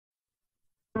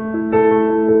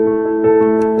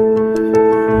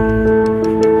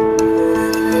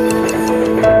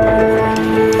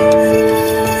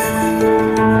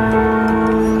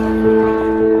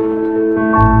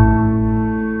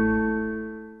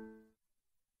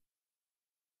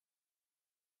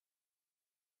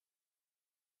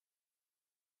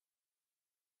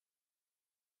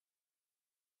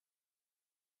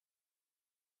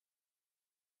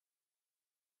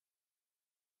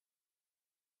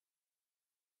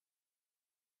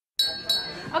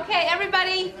Okay,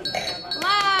 everybody.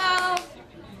 Hello.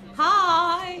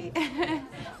 Hi.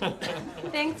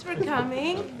 Thanks for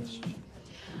coming.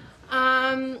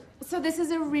 So this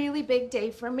is a really big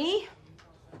day for me.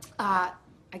 I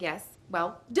guess.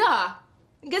 Well, duh.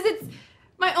 Because it's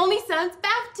my only son's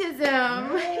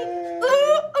baptism.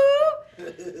 Ooh,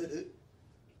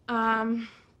 ooh.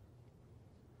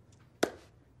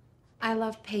 I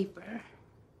love paper.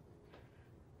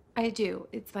 I do.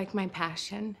 It's like my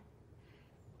passion.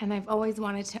 And I've always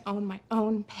wanted to own my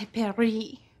own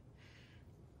paperie.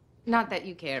 Not that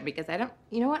you care, because I don't,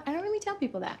 you know what? I don't really tell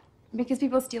people that. Because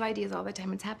people steal ideas all the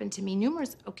time. It's happened to me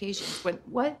numerous occasions. When,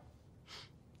 what?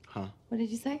 Huh? What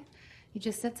did you say? You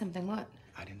just said something, what?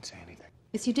 I didn't say anything.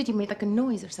 Yes, you did. You made like a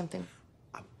noise or something.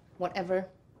 Whatever.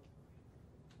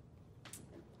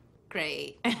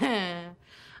 Great. God,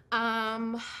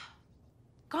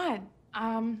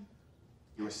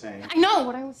 You were saying? I know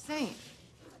what I was saying.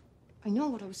 I know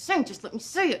what I was saying, just let me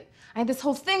say it. I had this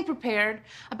whole thing prepared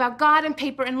about God and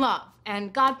paper and love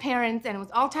and godparents, and it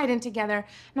was all tied in together,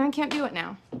 and I can't do it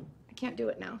now. I can't do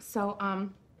it now. So,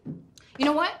 you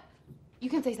know what?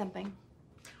 You can say something.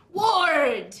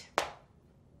 Ward!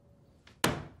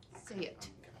 Say it.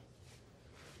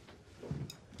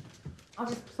 I'll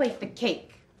just plate the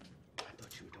cake. I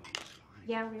thought you were doing this fine.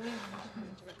 Yeah, really?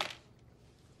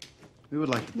 We would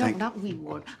like to No, thank... not we,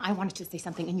 Ward. I wanted to say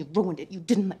something and you ruined it. You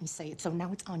didn't let me say it, so now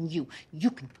it's on you.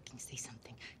 You can fucking say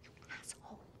something, you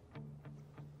asshole.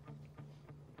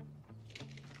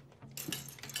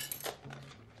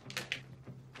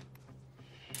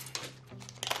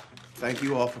 Thank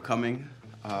you all for coming.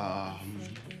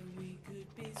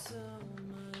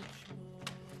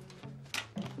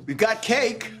 We've got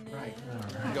cake. Right.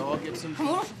 Go all get some.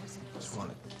 Just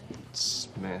want to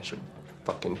smash your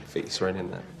fucking face right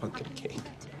in that fucking cake.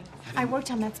 I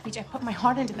worked on that speech. I put my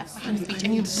heart into that fucking speech,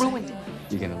 and you ruined it.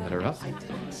 You gonna let her up?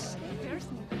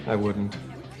 I wouldn't.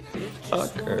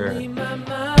 Fuck her. You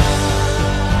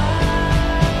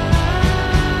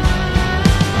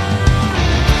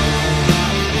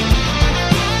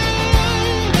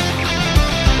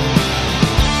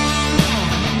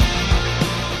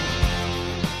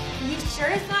sure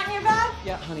it's not in your bag?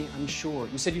 Yeah, honey, I'm sure.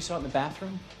 You said you saw it in the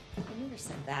bathroom? I never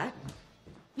said that.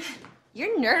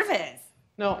 You're nervous.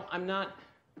 No, I'm not.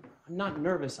 I'm not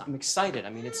nervous. I'm excited. I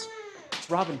mean, it's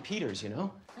Robin Peters, you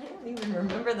know? I don't even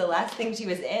remember the last thing she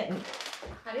was in.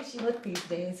 How does she look these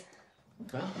days?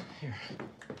 Well, here.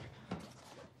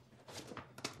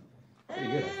 Pretty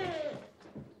good, I think.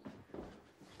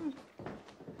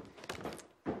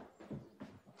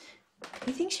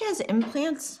 You think she has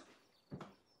implants?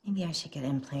 Maybe I should get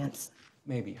implants.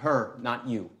 Maybe. Her, not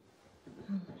you.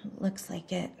 Looks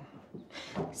like it.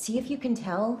 See if you can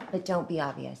tell, but don't be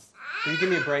obvious. Can you give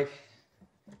me a break?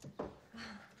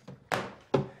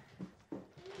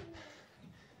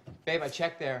 Babe, I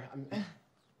checked there.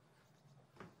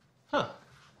 Huh.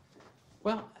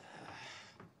 Well,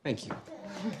 thank you.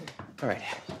 All right.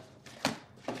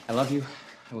 I love you.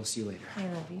 I will see you later. I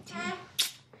love you too.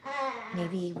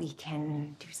 Maybe we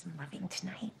can do some rubbing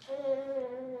tonight.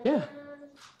 Yeah.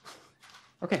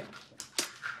 Okay.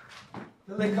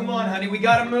 Lily, come on, honey. We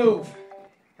gotta move.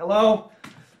 Hello?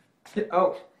 Yeah,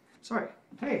 oh, sorry.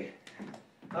 Hey.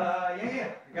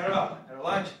 Yeah. I got her up. Got her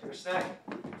lunch. Got her snack.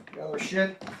 Got her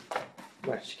shit.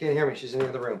 What? She can't hear me. She's in the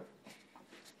other room.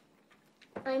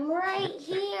 I'm right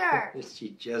here.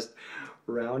 She just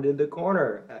rounded the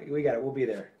corner. We got it. We'll be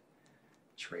there.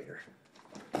 Traitor.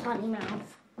 Potty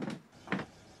mouth.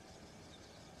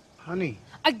 Honey.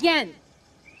 Again.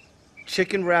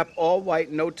 Chicken wrap, all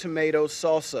white, no tomatoes,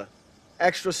 salsa.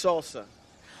 Extra salsa.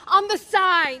 On the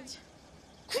side.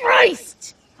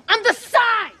 Christ! On the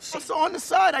side! Salsa on the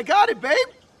side. I got it, babe.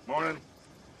 Morning.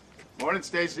 Morning,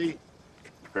 Stacy.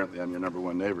 Apparently I'm your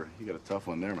 #1 neighbor. You got a tough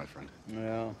one there, my friend.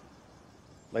 Yeah.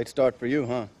 Late start for you,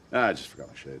 huh? I just forgot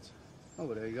my shades. Oh,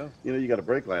 well, there you go. You know, you got a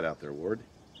brake light out there, Ward.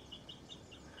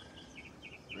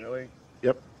 Really?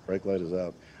 Yep, brake light is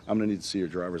out. I'm gonna need to see your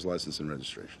driver's license and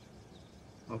registration.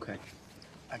 Okay.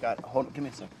 I got it. Hold on. Give me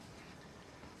a second.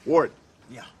 Ward.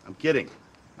 Yeah. I'm kidding.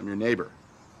 I'm your neighbor.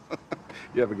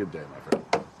 You have a good day, my friend.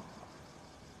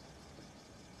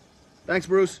 Thanks,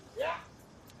 Bruce.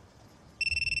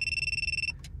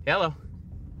 Hello.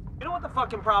 You know what the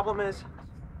fucking problem is?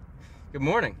 Good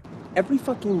morning. Every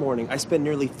fucking morning, I spend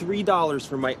nearly $3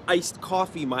 for my iced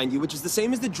coffee, mind you, which is the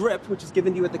same as the drip, which is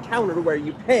given to you at the counter where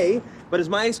you pay. But is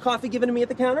my iced coffee given to me at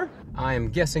the counter? I am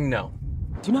guessing no.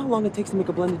 Do you know how long it takes to make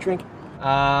a blended drink?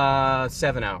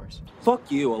 7 hours.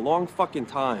 Fuck you, a long fucking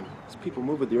time. These people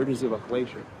move with the urgency of a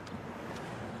glacier.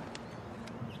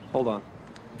 Hold on.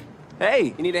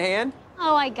 Hey, you need a hand?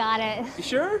 Oh, I got it. You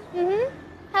sure? Mm-hmm.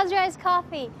 How's your iced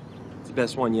coffee? It's the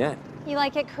best one yet. You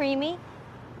like it creamy?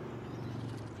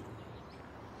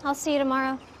 I'll see you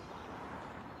tomorrow.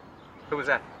 Who was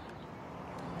that?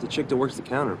 The chick that works the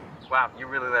counter. Wow, you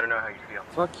really let her know how you feel.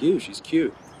 Fuck you, she's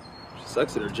cute. She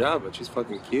sucks at her job, but she's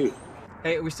fucking cute.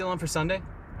 Hey, are we still on for Sunday?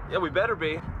 Yeah, we better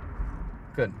be.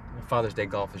 Good. My Father's Day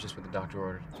golf is just what the doctor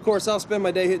ordered. Of course, I'll spend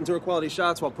my day hitting tour quality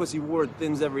shots while Pussy Ward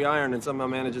thins every iron and somehow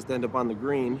manages to end up on the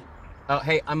green. Oh,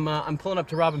 hey, I'm pulling up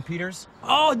to Robin Peters.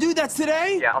 Oh, dude, that's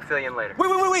today? Yeah, I'll fill you in later.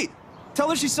 Wait. Tell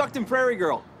her she sucked in Prairie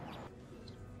Girl.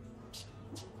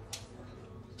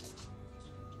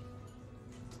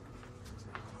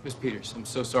 Miss Peters, I'm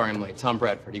so sorry I'm late. Tom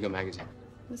Bradford, Ego Magazine.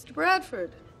 Mr.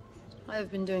 Bradford, I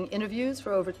have been doing interviews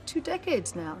for over 2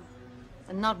 decades now,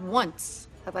 and not once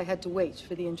have I had to wait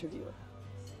for the interviewer.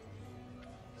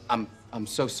 I'm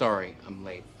so sorry I'm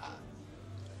late.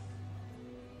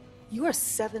 You are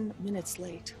 7 minutes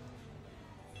late.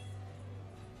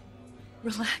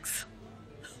 Relax.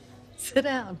 Sit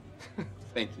down.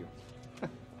 Thank you.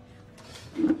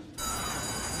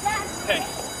 Hey.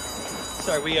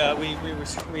 Sorry,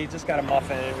 we just got a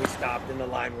muffin and we stopped and the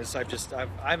line was,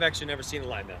 I've actually never seen a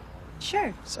line now.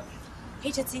 Sure. So,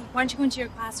 Hey, Tootsie, why don't you go into your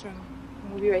classroom?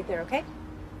 We'll be right there, okay?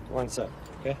 1 sec,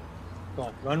 okay?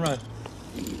 Go on, run.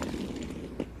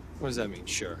 What does that mean,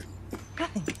 sure?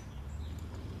 Nothing.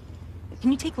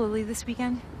 Can you take Lily this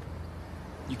weekend?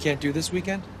 You can't do this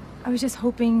weekend? I was just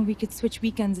hoping we could switch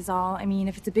weekends is all. I mean,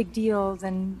 if it's a big deal,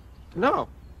 then... No.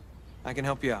 I can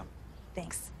help you out.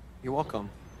 Thanks. You're welcome.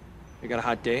 You got a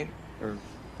hot date? Or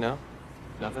no?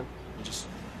 Nothing? You just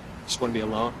want to be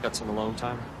alone? Got some alone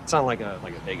time? It's not like a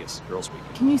Vegas girls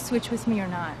weekend. Can you switch with me or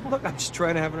not? Look, I'm just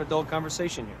trying to have an adult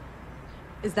conversation here.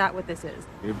 Is that what this is?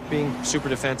 You're being super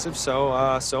defensive, so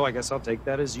I guess I'll take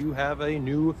that as you have a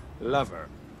new lover.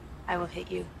 I will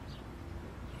hit you.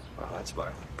 Oh, that's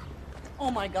violent. Oh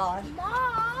my God.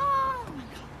 Mom!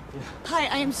 Hi,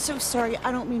 I am so sorry.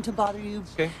 I don't mean to bother you.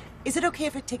 Okay. Is it okay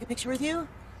if I take a picture with you?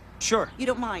 Sure. You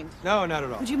don't mind? No, not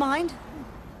at all. Would you mind?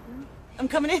 I'm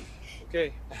coming in.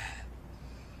 Okay.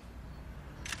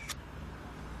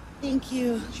 Thank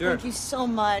you. Sure. Thank you so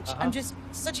much. Uh-huh. I'm just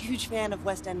such a huge fan of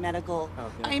West End Medical.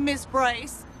 Okay. I miss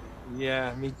Bryce.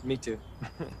 Yeah, me too.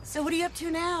 So what are you up to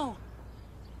now?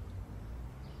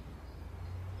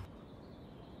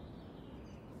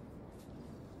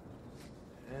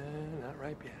 Not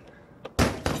ripe yet.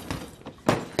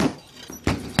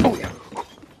 Oh, yeah.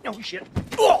 Oh, shit.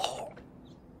 Oh!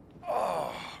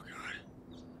 Oh, God.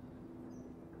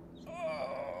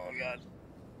 Oh, God.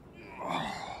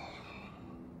 Oh.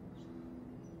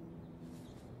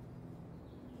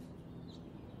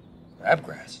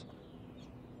 Crabgrass.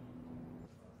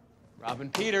 Robin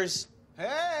Peters.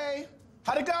 Hey,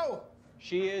 how'd it go?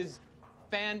 She is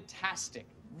fantastic.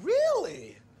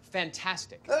 Really?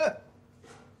 Fantastic.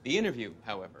 The interview,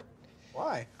 however.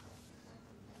 Why?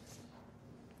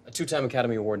 A 2-time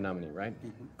Academy Award nominee, right?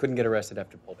 Couldn't get arrested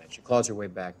after pole dance. She claws her way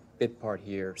back. Bit part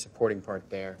here, supporting part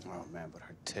there. Oh, man, but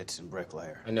her tits and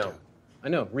bricklayer. I know. I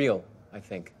know. Real, I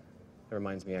think. That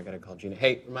reminds me, I gotta call Gina.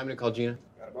 Hey, remind me to call Gina.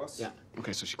 Got it, boss? Yeah.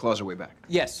 Okay, so she claws her way back.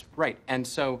 Yes, right. And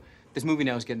so this movie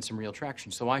now is getting some real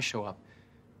traction. So I show up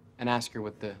and ask her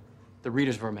what the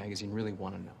readers of our magazine really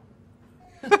want to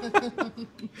know.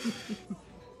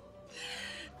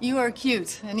 You are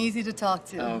cute and easy to talk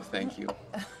to. Oh, thank you.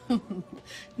 You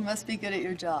must be good at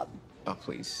your job. Oh,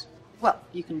 please. Well,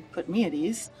 you can put me at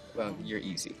ease. Well, you're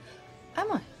easy.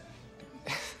 Am I?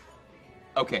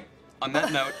 Okay, on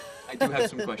that note, I do have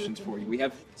some questions for you. We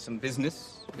have some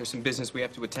business. There's some business we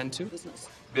have to attend to. Business.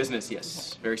 Business,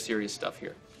 yes. Very serious stuff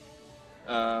here.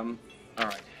 All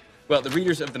right. Well, the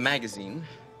readers of the magazine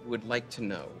would like to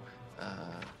know,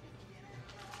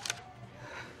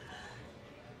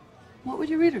 What would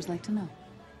your readers like to know?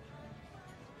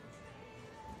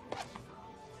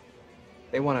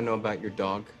 they want to know about your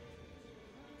dog,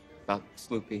 about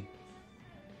Sloopy.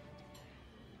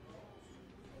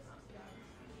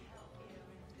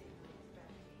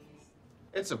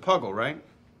 It's a puggle, right?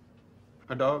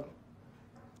 A dog?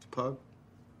 It's a pug?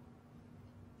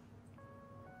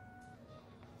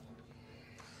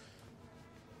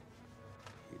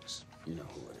 You know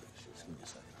who it is. Just give me a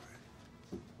second, all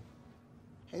right?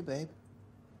 Hey, babe.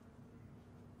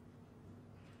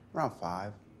 Around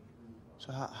 5.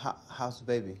 So how's the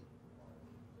baby?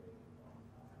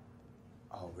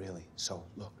 Oh, really? So,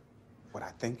 look, what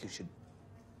I think you should...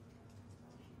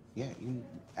 Yeah,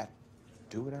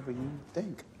 do whatever you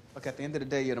think. Look, at the end of the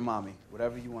day, you're the mommy.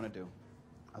 Whatever you want to do.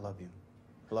 I love you.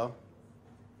 Hello?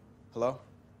 Hello?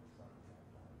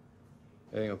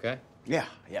 Everything okay? Yeah.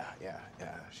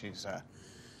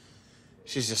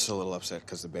 She's just a little upset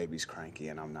because the baby's cranky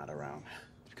and I'm not around.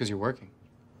 Because you're working.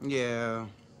 Yeah,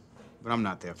 but I'm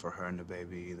not there for her and the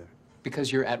baby either.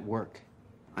 Because you're at work.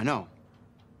 I know.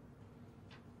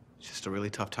 It's just a really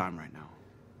tough time right now.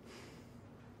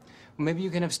 Well, maybe you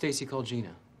can have Stacy call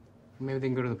Gina. Maybe they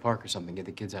can go to the park or something, get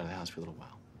the kids out of the house for a little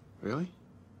while. Really?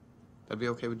 That'd be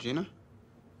okay with Gina? Are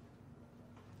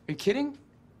you kidding?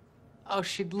 Oh,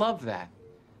 she'd love that.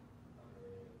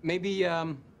 Maybe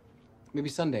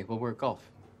Sunday we'll work golf.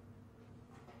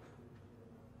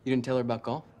 You didn't tell her about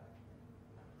golf?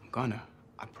 I'm gonna.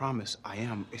 I promise I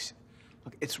am.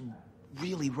 Look, it's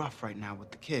really rough right now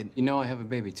with the kid. You know I have a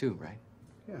baby too, right?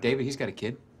 Yeah. David, he's got a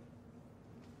kid.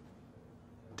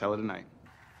 Tell her tonight.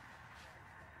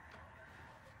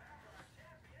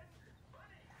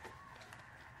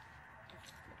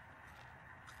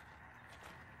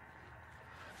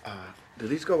 Do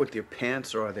these go with your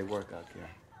pants or are they workout gear?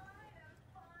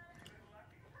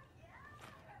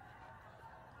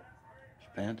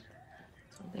 Pants?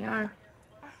 So they are.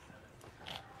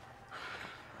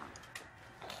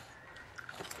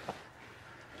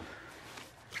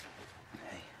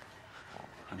 Hey,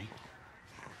 honey.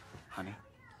 Honey.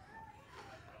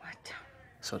 What?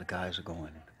 So the guys are going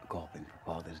golfing for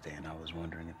Father's Day, and I was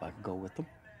wondering if I could go with them.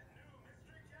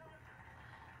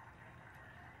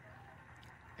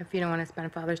 If you don't want to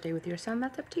spend Father's Day with your son,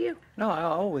 that's up to you. No, I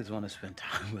always want to spend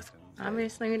time with him.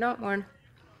 Obviously, you don't, Warren.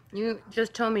 You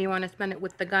just told me you want to spend it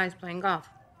with the guys playing golf.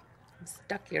 I'm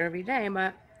stuck here every day,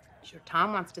 but sure,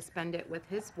 Tom wants to spend it with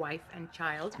his wife and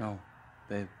child. No,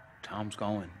 babe, Tom's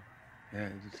going. Yeah,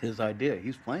 it's his idea.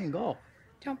 He's playing golf.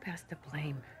 Don't pass the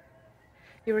blame.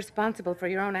 You're responsible for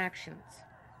your own actions,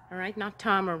 all right? Not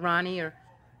Tom or Ronnie or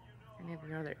any of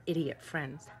your other idiot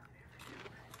friends.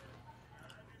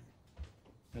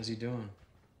 How's he doing?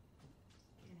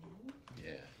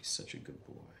 Yeah, he's such a good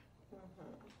boy.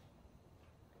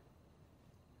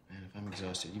 Man, if I'm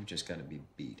exhausted, you've just got to be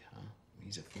beat, huh?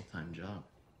 He's a full-time job.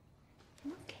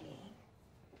 Okay.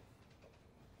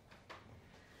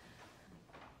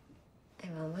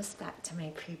 I'm almost back to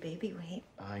my pre-baby weight.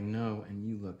 I know, and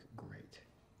you look great.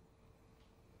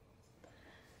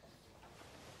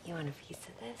 You want a piece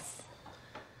of this?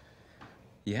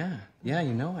 Yeah,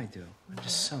 you know I do. I'm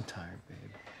just so tired, babe.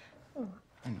 Oh.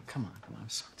 I know, come on, I'm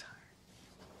so tired.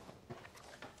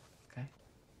 Okay?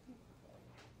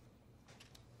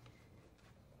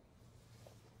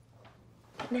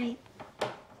 Good night.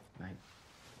 Night.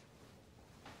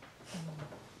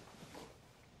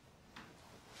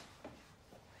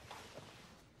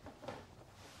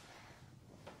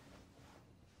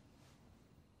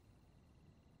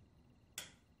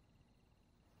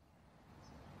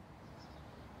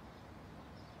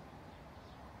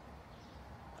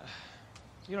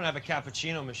 You don't have a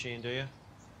cappuccino machine, do you?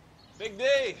 Big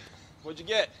D, what'd you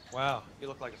get? Wow, you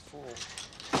look like a fool.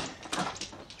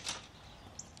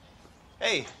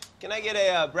 Hey, can I get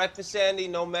a breakfast sandy,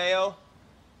 no mayo?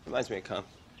 Reminds me of cum.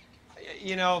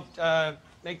 You know,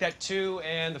 make that 2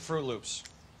 and the Fruit Loops.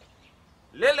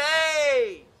 Lily!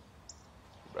 You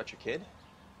brought your kid?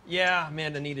 Yeah,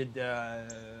 Amanda needed,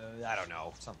 I don't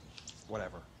know, something,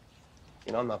 whatever.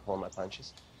 You know I'm not pulling my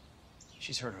punches.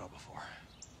 She's heard it all before.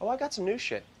 Oh, I got some new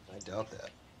shit. I doubt that.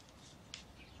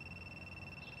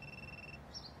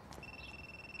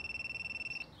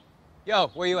 Yo,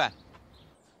 where you at?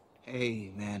 Hey,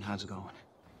 man, how's it going?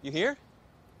 You here?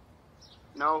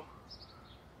 No.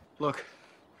 Look,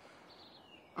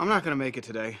 I'm not gonna make it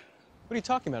today. What are you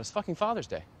talking about? It's fucking Father's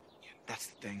Day. Yeah, that's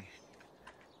the thing.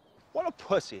 What a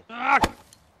pussy.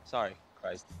 Sorry,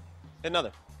 Christ. Hit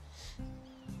another.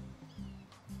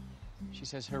 She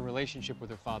says her relationship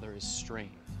with her father is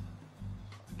strained.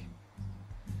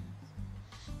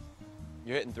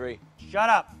 You're hitting 3. Shut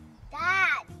up.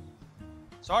 Dad!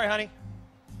 Sorry, honey.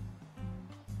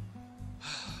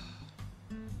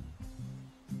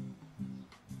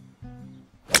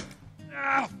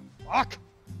 Ah, fuck.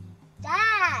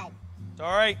 Dad! It's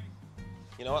all right.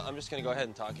 You know what? I'm just gonna go ahead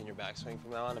and talk in your backswing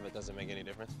from now on if it doesn't make any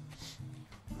difference.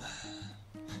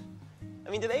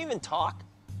 I mean, do they even talk?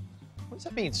 What does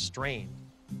that mean, strained?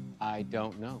 I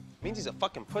don't know. It means he's a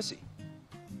fucking pussy.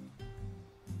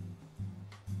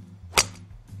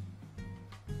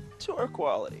 Tour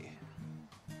quality.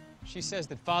 She says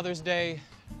that Father's Day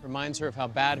reminds her of how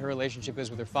bad her relationship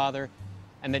is with her father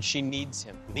and that she needs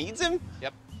him. Needs him?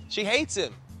 Yep. She hates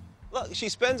him. Look, she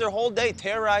spends her whole day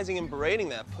terrorizing and berating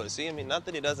that pussy. I mean, not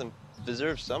that he doesn't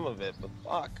deserve some of it, but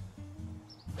fuck.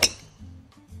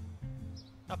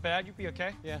 Not bad. You'd be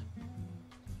okay. Yeah.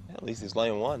 Yeah, at least he's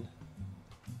laying one.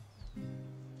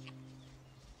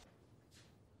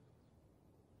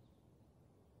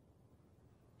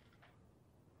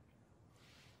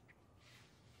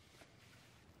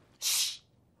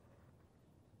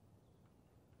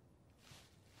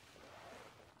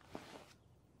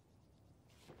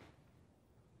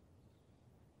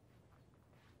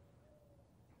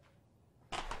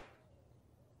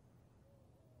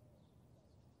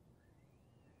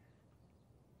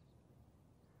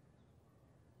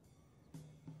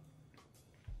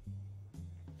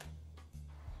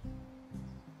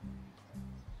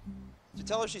 Did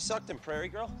you tell her she sucked in Prairie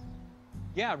Girl?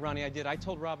 Yeah, Ronnie, I did. I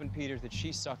told Robin Peters that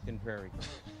she sucked in Prairie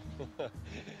Girl.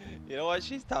 You know what?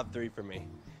 She's top 3 for me.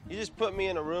 You just put me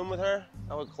in a room with her,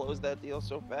 I would close that deal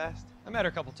so fast. I met her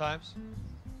a couple times.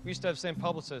 We used to have the same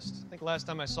publicist. I think last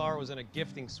time I saw her was in a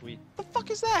gifting suite. The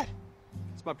fuck is that?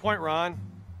 That's my point, Ron.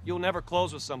 You'll never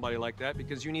close with somebody like that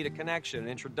because you need a connection, an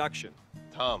introduction.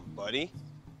 Tom, buddy.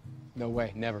 No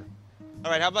way, never. All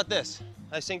right, how about this?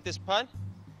 I sink this punt,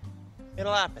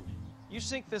 it'll happen. You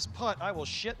sink this punt, I will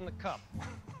shit in the cup.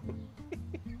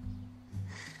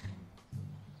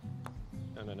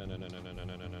 No.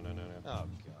 Oh,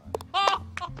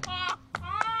 God.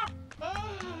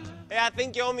 Hey, I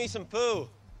think you owe me some poo.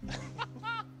 Is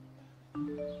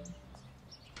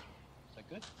that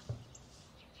good?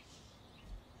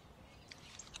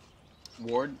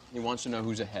 Ward, he wants to know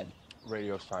who's ahead.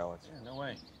 Radio silence. Yeah, no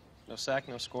way. No sack,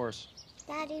 no scores.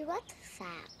 Daddy, what's a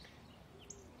sack?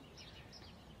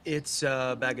 It's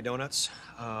a bag of donuts.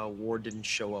 Ward didn't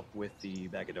show up with the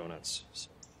bag of donuts. So.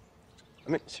 I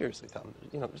mean, seriously, Tom,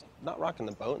 you know, there's not rocking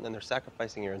the boat and then they're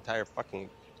sacrificing your entire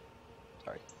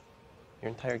your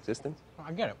entire existence?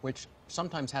 I get it, which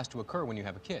sometimes has to occur when you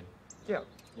have a kid. Yeah,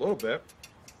 a little bit.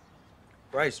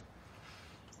 Bryce,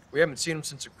 we haven't seen him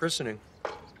since the christening.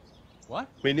 What?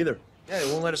 Me neither. Yeah,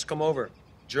 they won't let us come over.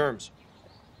 Germs.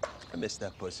 I miss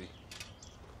that pussy.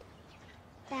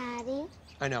 Daddy?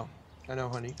 I know,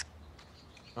 honey.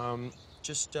 You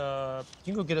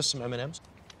can go get us some M&Ms?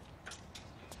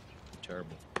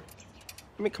 Terrible.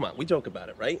 I mean, come on, we joke about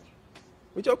it, right?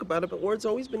 We joke about it, but Ward's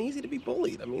always been easy to be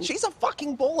bullied. I mean, she's a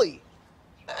fucking bully.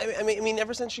 I mean,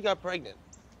 ever since she got pregnant,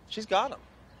 she's got him.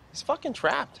 He's fucking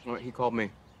trapped. Well, he called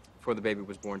me before the baby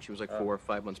was born. She was like 4 or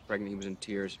 5 months pregnant. He was in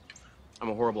tears. I'm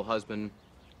a horrible husband.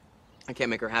 I can't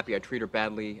make her happy. I treat her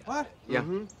badly. What? Yeah.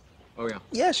 Mm-hmm. Oh, yeah.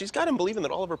 Yeah, she's got him believing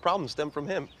that all of her problems stem from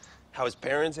him. How his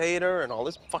parents hate her and all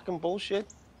this fucking bullshit.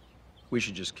 We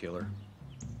should just kill her.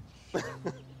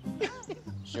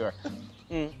 Sure.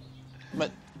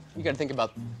 But you gotta think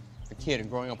about the kid and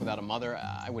growing up without a mother.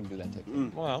 I wouldn't do that to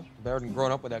you. Well, better than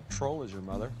growing up with that troll as your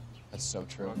mother. That's so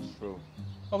true. That's true.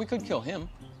 Well, we could kill him.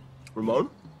 Ramon?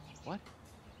 What?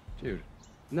 Dude.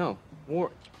 No,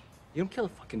 Ward. You don't kill a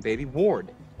fucking baby.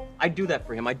 Ward. I do that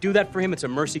for him. I do that for him. It's a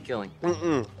mercy killing.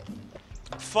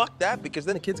 Fuck that, because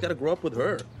then the kid's gotta grow up with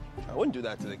her. I wouldn't do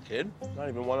that to the kid. Not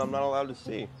even one I'm not allowed to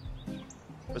see.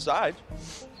 Besides,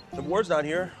 if Ward's not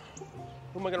here,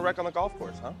 who am I gonna wreck on the golf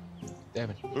course, huh?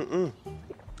 David.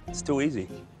 It's too easy.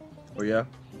 Oh, yeah?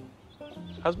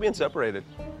 How's being separated?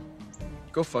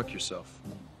 Go fuck yourself.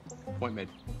 Point made.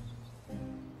 You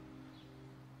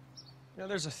know,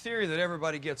 there's a theory that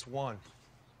everybody gets one.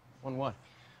 One what?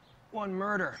 One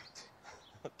murder.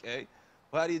 Okay.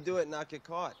 Well, how do you do it and not get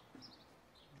caught?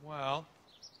 Well,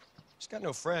 she's got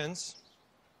no friends.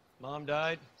 Mom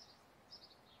died.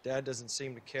 Dad doesn't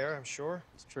seem to care, I'm sure.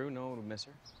 It's true. No one would miss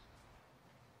her.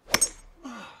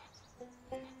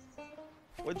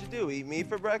 What'd you do, eat me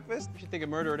for breakfast? You should think of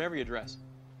murder at every address.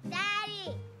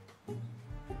 Daddy!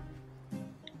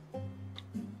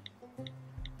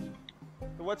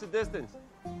 So what's the distance?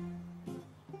 I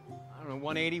don't know,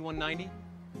 180, 190?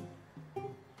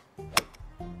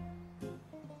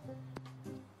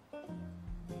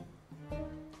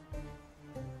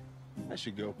 I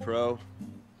should go pro.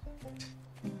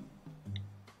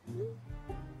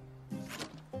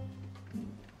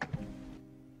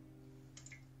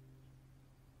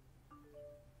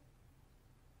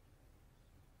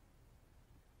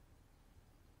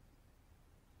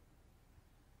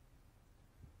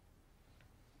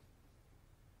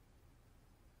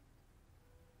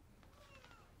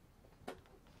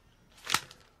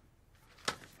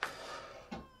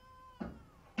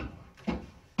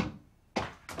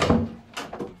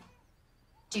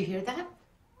 Do you hear that?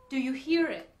 Do you hear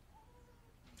it?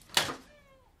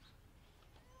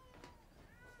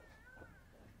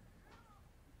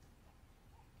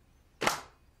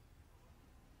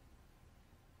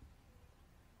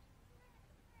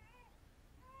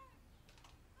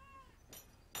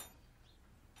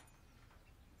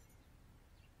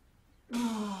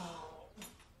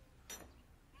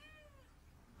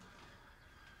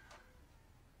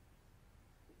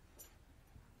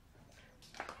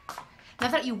 Now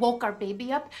that you woke our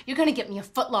baby up, you're gonna get me a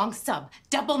foot-long sub,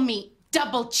 double meat,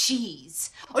 double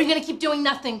cheese. Or you're gonna keep doing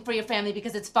nothing for your family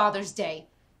because it's Father's Day.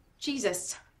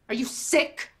 Jesus, are you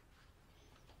sick?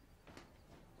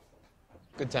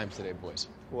 Good times today, boys.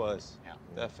 Was. Yeah.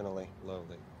 Definitely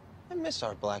lovely. I miss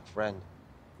our black friend.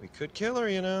 We could kill her,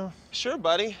 you know. Sure,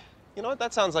 buddy. You know what?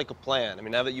 That sounds like a plan. I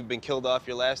mean, now that you've been killed off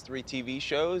your last 3 TV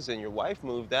shows and your wife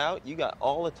moved out, you got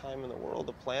all the time in the world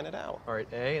to plan it out. All right,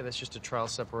 A, that's just a trial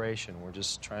separation. We're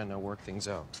just trying to work things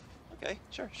out. Okay,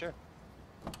 sure.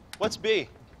 What's B?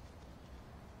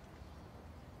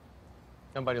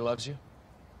 Somebody loves you?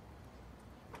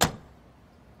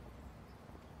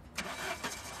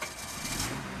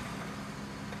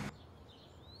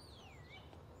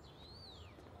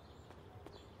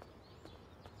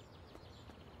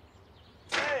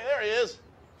 There he is.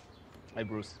 Hey,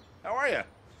 Bruce. How are you?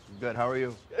 Good. How are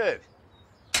you? Good.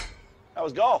 How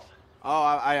was golf? Oh,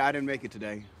 I didn't make it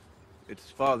today. It's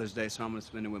Father's Day, so I'm gonna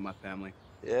spend it with my family.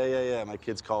 Yeah. My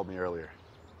kids called me earlier.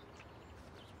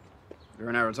 You're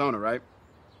in Arizona, right?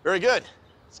 Very good.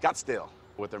 Scottsdale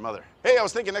with their mother. Hey, I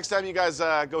was thinking next time you guys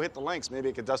go hit the links, maybe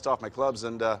I could dust off my clubs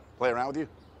and play around with you.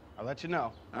 I'll let you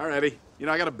know. Alrighty. You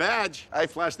know, I got a badge. I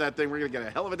flashed that thing. We're gonna get a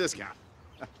hell of a discount.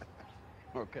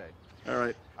 Okay. All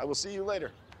right. I will see you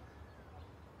later.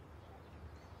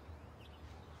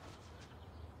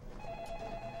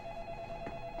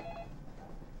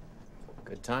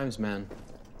 Good times, man.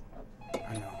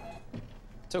 I know.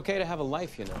 It's okay to have a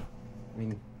life, you know. I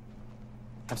mean,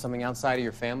 have something outside of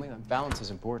your family. That balance is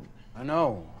important. I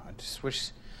know. I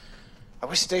wish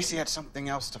Stacy had something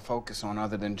else to focus on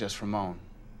other than just Ramon.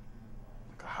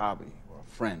 Like a hobby or a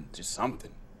friend, just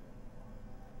something.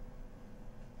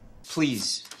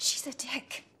 Please. She's a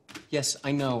dick. Yes,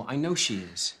 I know. I know she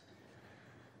is.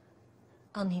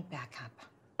 I'll need backup.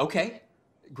 Okay.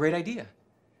 Great idea.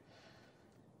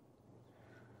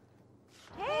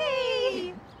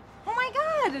 Hey! Oh my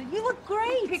God, you look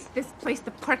great. Pick this place.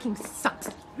 The parking sucks.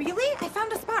 Really? I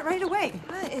found a spot right away.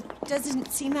 It doesn't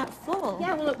seem that full.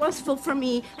 Yeah, well, it was full for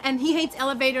me, and he hates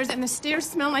elevators, and the stairs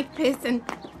smell like piss, and...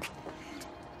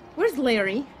 Where's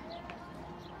Larry?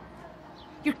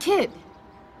 Your kid.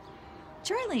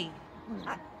 Charlie,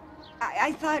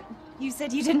 I thought you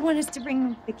said you didn't want us to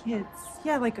bring the kids.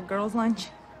 Yeah, like a girls' lunch.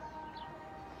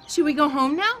 Should we go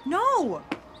home now? No!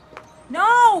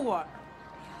 No!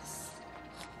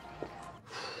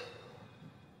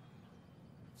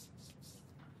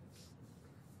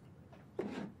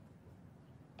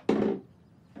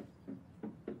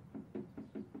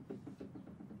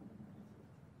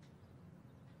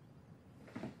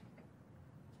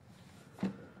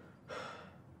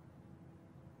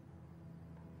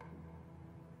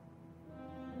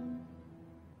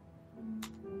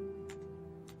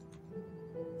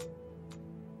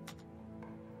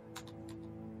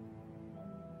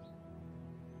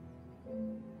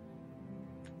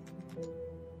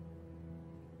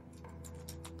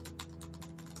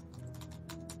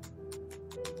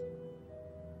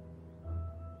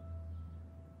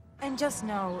 And just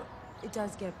know, it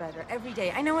does get better every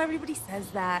day. I know everybody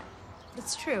says that, but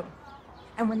it's true.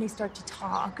 And when they start to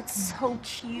talk, it's so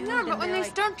cute. No, but when they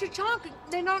start to talk,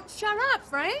 they don't shut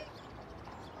up, right?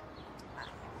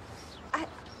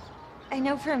 I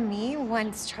know for me,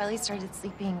 once Charlie started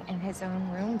sleeping in his own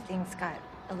room, things got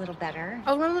a little better.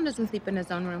 Oh, Roland doesn't sleep in his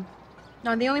own room.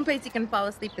 No, the only place he can fall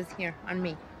asleep is here, on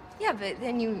me. Yeah, but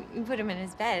then you put him in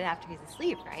his bed after he's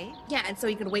asleep, right? Yeah, and so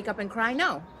he could wake up and cry?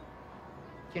 No.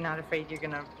 You're not afraid you're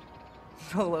gonna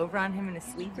roll over on him in his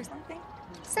sleep or something?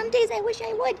 Some days I wish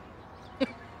I would.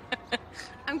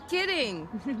 I'm kidding.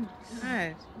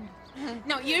 God.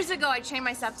 No, years ago I trained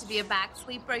myself to be a back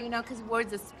sleeper, you know, because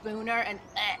Ward's a spooner and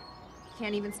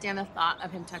can't even stand the thought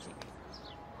of him touching me.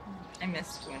 I miss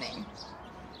spooning.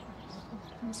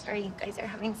 I'm sorry you guys are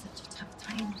having such a tough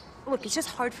time. Look, it's just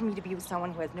hard for me to be with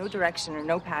someone who has no direction or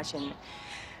no passion.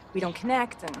 We don't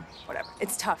connect and whatever.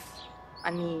 It's tough.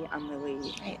 On me, I'm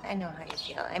really... I know how you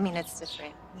feel. I mean, it's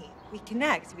different. We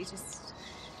connect.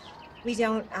 We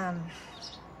don't,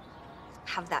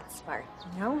 have that spark,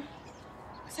 you know?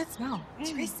 What's that smell? Did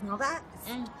you guys smell that?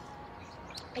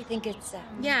 I think it's,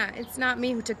 Yeah, it's not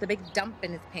me who took the big dump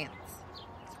in his pants.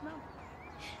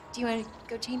 Do you want to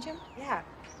go change him? Yeah.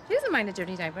 She doesn't mind a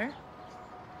dirty diaper.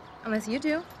 Unless you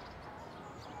do.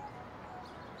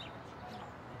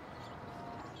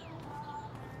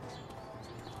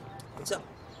 What's up?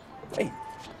 Hey.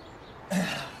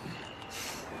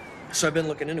 So I've been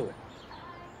looking into it.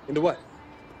 Into what?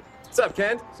 What's up,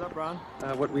 Ken? What's up, Ron?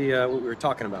 What we were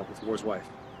talking about with War's wife.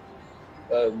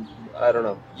 I don't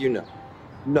know. You know.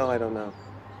 No, I don't know.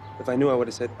 If I knew, I would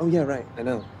have said, oh, yeah, right, I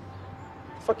know.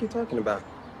 What the fuck are you talking about?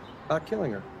 About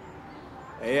killing her.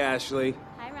 Hey, Ashley.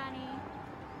 Hi, Ronnie.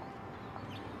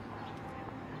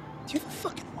 Do you have a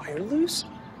fucking wire loose?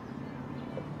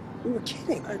 We were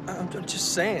kidding. I'm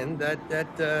just saying that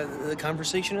the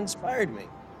conversation inspired me.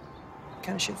 That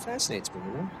kind of shit fascinates me,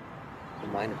 you know? The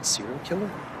mind of a serial killer?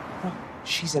 Oh,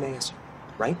 she's an asshole,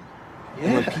 right?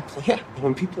 Yeah. And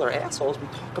when people are assholes, we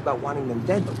talk about wanting them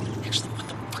dead, but we actually want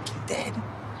them fucking dead.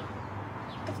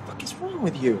 What the fuck is wrong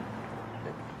with you?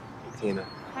 Tina.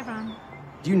 Hi, Ron.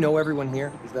 Do you know everyone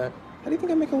here? Is that... How do you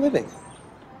think I make a living?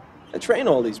 I train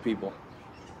all these people.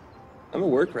 I'm at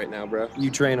work right now, bro.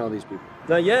 You train all these people?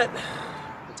 Not yet.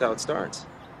 That's how it starts.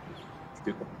 I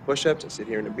do a couple push-ups, I sit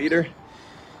here in a beater.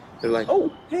 They're like,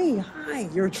 oh, hey, hi,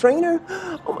 you're a trainer?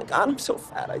 Oh my God, I'm so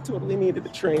fat, I totally needed a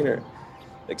trainer.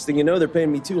 Next thing you know, they're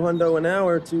paying me $200 an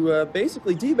hour to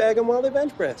basically teabag them while they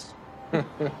bench press. And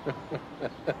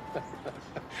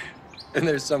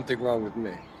there's something wrong with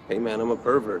me. Hey man, I'm a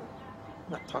pervert.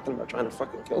 I'm not talking about trying to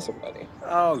fucking kill somebody.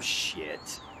 Oh,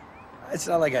 shit. It's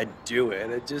not like I do it.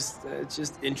 It's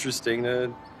just interesting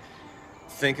to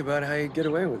think about how you get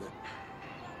away with it.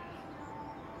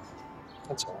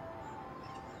 That's all.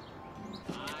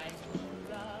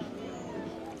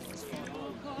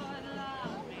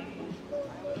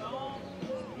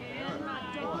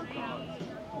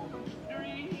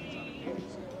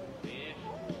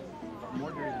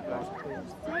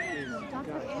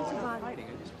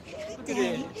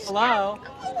 Hello?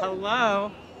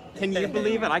 Hello? Can you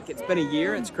believe it? It's been a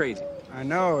year. It's crazy. I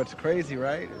know, it's crazy,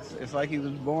 right? It's like he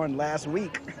was born last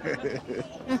week.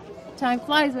 Time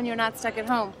flies when you're not stuck at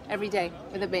home every day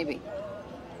with a baby.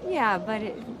 Yeah, but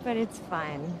it's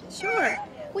fun. Sure.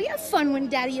 We have fun when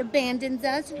Daddy abandons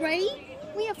us, right?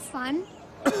 We have fun.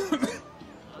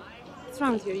 What's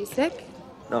wrong with you? Are you sick?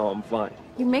 No, I'm fine.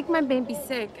 You make my baby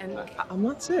sick, and I'm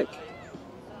not sick.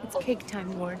 it's cake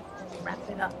time, Ward. Wrap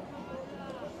it up.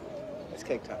 It's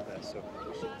cake time, that's so.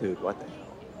 Dude, what the hell?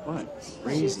 What?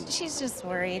 Crazy. She's just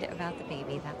worried about the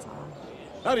baby, that's all.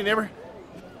 Howdy, neighbor.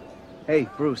 Hey,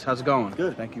 Bruce, how's it going?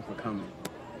 Good. Thank you for coming.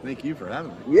 Thank you for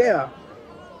having me. Yeah.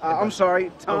 I'm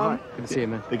sorry, Tom. Good to see you,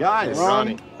 man. Hey, guys.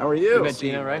 Ronnie. How are you? You met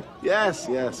Gina, right? Yes,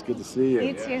 yes. Good to see you.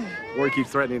 You too. Rory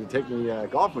keeps threatening to take me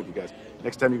golfing with you guys.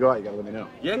 Next time you go out, you gotta let me know.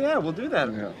 Yeah, we'll do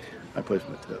that. Yeah. I play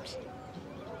for the tips.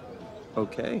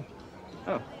 Okay.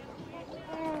 Oh.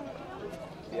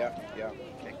 Yeah.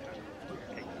 Cake time.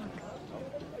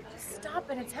 Stop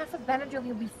it. It's half a Benadryl.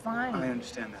 You'll be fine. I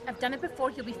understand that. I've done it before.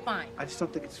 You'll be fine. I just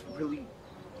don't think it's really.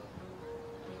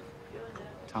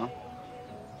 Tom?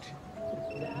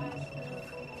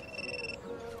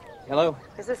 Hello?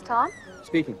 Is this Tom?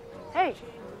 Speaking. Hey,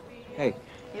 Hey.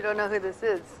 you don't know who this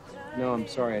is. No, I'm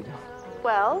sorry, I don't.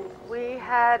 Well, we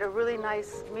had a really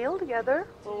nice meal together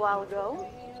a little while ago.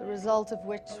 The result of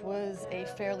which was a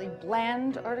fairly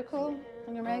bland article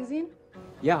in your magazine.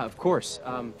 Yeah, of course.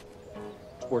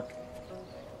 Work.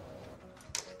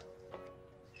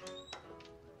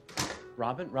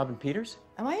 Robin Peters?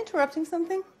 Am I interrupting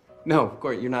something? No, of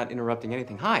course, you're not interrupting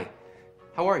anything. Hi.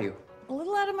 How are you? A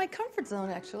little out of my comfort zone,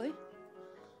 actually.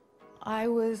 I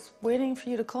was waiting for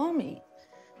you to call me,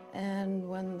 and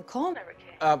when the call never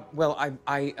came, Well,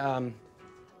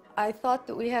 I thought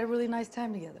that we had a really nice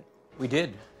time together. we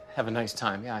did have a nice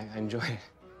time. Yeah, I enjoyed it.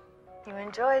 You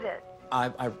enjoyed it.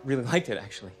 I really liked it,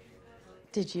 actually.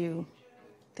 Did you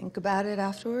think about it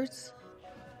afterwards?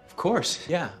 Of course,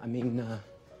 yeah. I mean,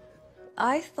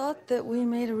 I thought that we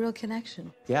made a real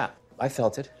connection. yeah, I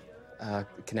felt it.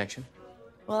 Connection.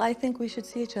 Well, I think we should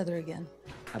see each other again.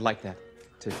 I'd like that,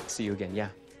 to see you again, yeah.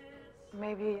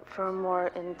 Maybe for a more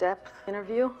in-depth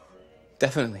interview.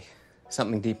 Definitely.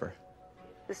 Something deeper.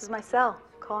 This is my cell.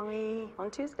 Call me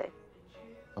on Tuesday.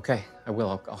 Okay, I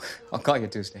will. I'll call you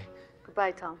Tuesday.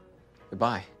 Goodbye, Tom.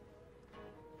 Goodbye.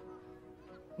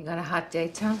 You got a hot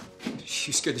date, Tom?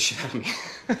 You scared the shit out of me.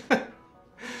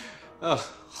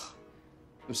 Oh.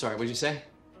 I'm sorry, what'd you say?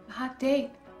 A hot date.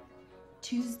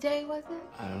 Tuesday, was it?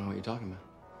 I don't know what you're talking about.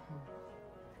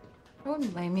 I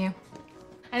wouldn't blame you.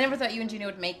 I never thought you and Gina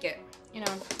would make it. You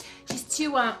know, she's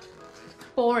too,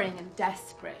 boring and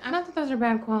desperate. I'm not that those are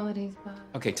bad qualities, but...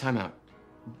 Okay, time out.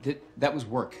 That was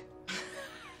work.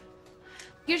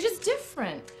 You're just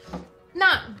different.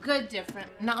 Not good different.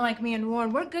 Not like me and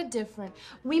Warren. We're good different.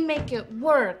 We make it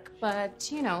work,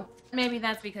 but, you know, maybe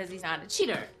that's because he's not a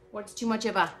cheater. Or it's too much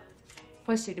of a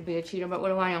pussy to be a cheater, but what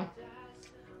do I know?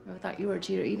 Never thought you were a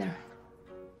cheater either.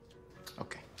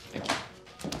 Okay, thank you.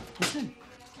 Listen.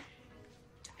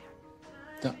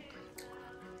 Don't.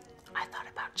 I thought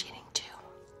about cheating too.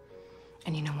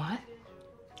 And you know what?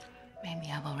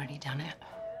 Maybe I've already done it.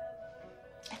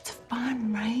 It's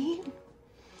fun, right?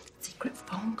 Secret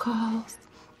phone calls.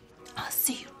 I'll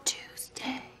see you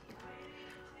Tuesday.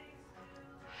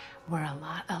 We're a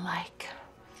lot alike.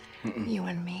 You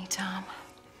and me, Tom.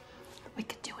 We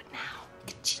could do it now.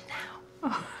 We could cheat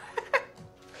now.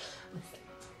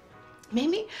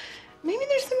 Maybe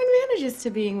there's some advantages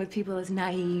to being with people as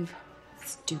naive,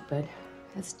 stupid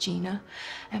as Gina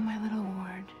and my little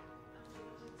ward.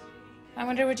 I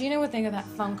wonder what Gina would think of that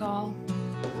phone call.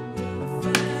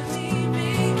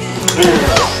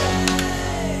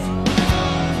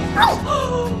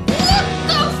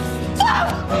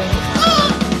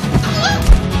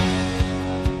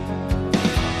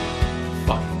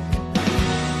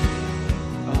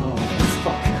 What the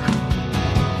fuck?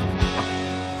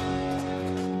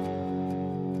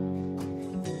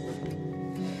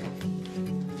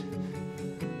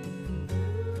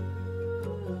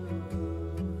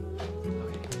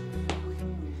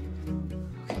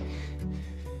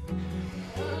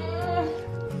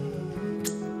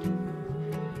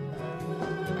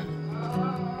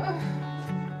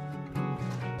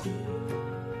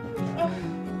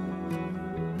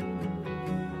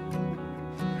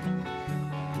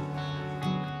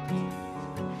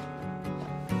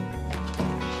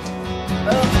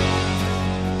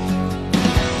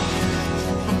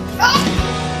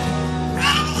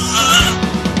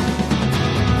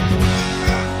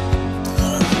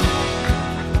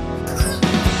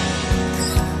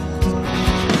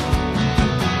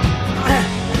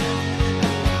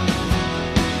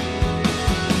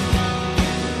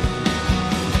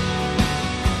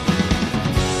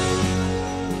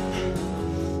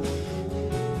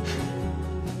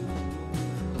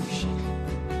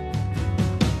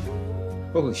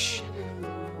 Holy shit.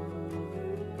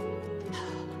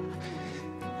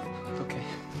 Okay.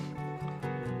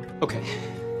 Okay.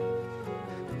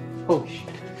 Holy shit.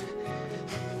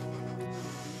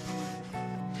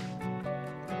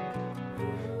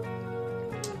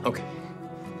 Okay.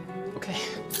 Okay.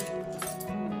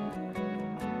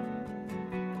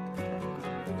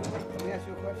 Let me ask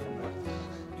you a question.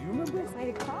 Do you remember?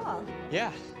 Excited call.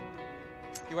 Yeah.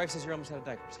 Your wife says you're almost out of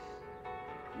diapers.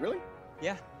 Really?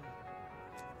 Yeah.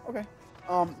 Okay.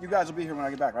 You guys will be here when I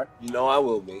get back, right? You know I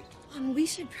will be. We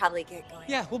should probably get going.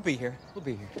 Yeah, we'll be here. We'll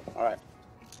be here. All right.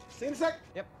 See you in a sec.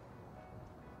 Yep.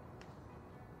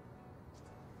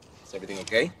 Is everything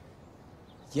okay?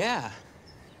 Yeah.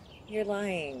 You're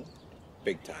lying.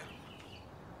 Big time.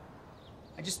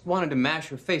 I just wanted to mash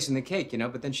her face in the cake, you know,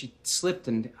 but then she slipped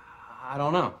and I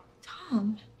don't know.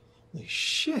 Tom, Holy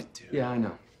shit, dude. Yeah, I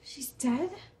know. she's dead?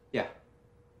 Yeah.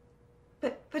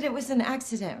 But it was an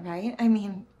accident, right? I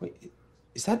mean... Wait,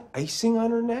 is that icing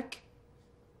on her neck?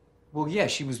 Well, yeah,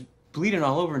 she was bleeding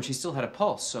all over and she still had a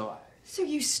pulse, so So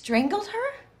you strangled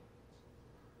her?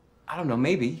 I don't know,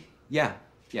 maybe. Yeah,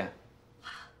 yeah.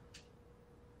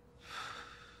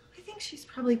 I think she's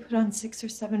probably put on 6 or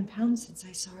 7 pounds since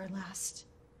I saw her last.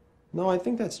 No, I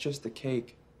think that's just the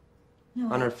cake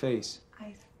No, on her face.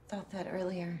 I thought that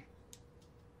earlier.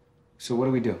 So what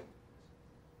do we do?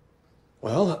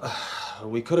 Well,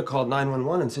 we could have called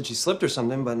 911 and said she slipped or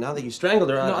something, but now that you strangled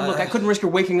her, No, look, I couldn't risk her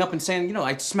waking up and saying, you know,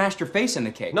 I smashed her face in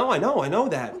the cake. No, I know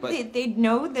that, but... They'd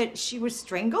know that she was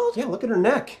strangled? Yeah, look at her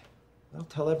neck. That'll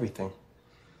tell everything.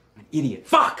 An idiot.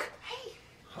 Fuck! Hey!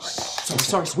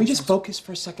 Sorry, can we just focus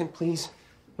for a second, please?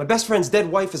 My best friend's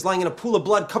dead wife is lying in a pool of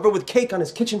blood covered with cake on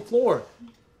his kitchen floor.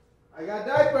 I got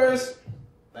diapers.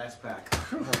 Last pack.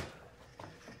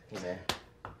 Hey, man.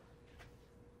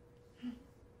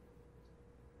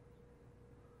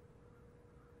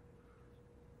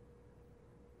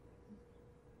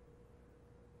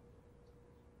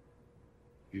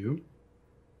 You?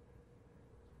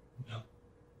 No.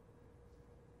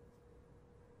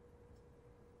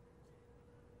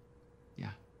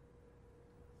 Yeah.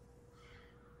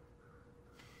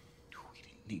 We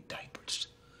didn't need diapers.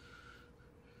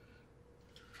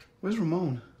 Where's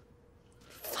Ramona?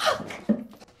 Fuck! You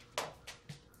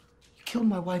killed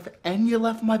my wife and you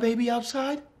left my baby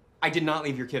outside? I did not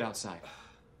leave your kid outside.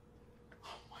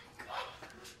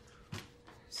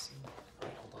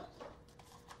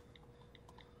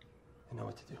 I know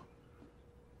what to do.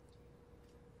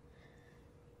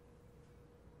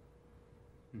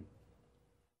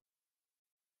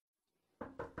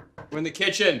 We're in the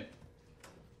kitchen.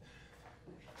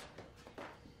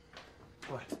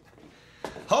 What?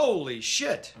 Holy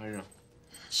shit! I know.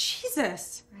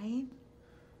 Jesus. Right?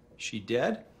 She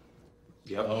dead?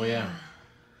 Yep. Oh, yeah.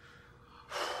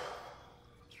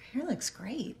 Your hair looks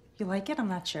great. You like it? I'm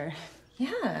not sure.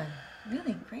 Yeah,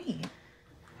 really great.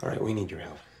 All right, we need your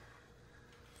help.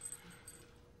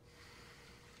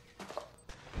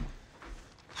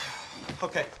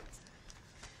 Okay.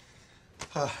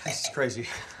 This is crazy.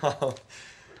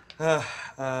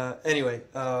 Anyway,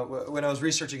 when I was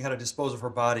researching how to dispose of her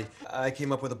body, I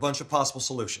came up with a bunch of possible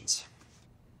solutions.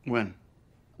 When?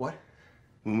 What?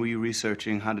 When were you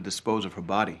researching how to dispose of her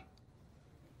body?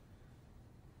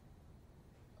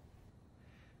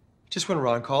 Just when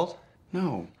Ron called.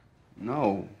 No.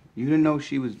 No. You didn't know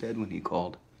she was dead when he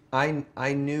called. I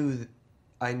knew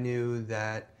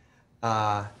that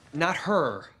not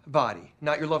her body,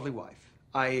 not your lovely wife.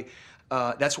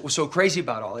 That's what was so crazy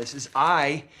about all this is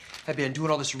I have been doing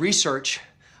all this research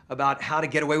about how to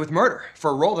get away with murder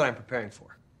for a role that I'm preparing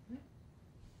for.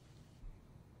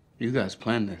 You guys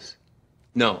planned this.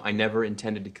 No, I never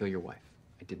intended to kill your wife.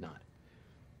 I did not.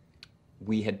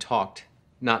 We had talked,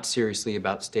 not seriously,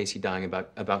 about Stacy dying,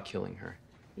 about killing her.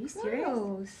 Are you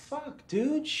serious? Fuck,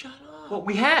 dude, shut up. Well,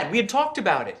 we had talked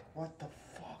about it. What the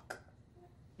fuck?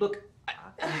 Look,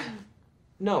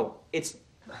 no,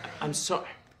 I'm sorry.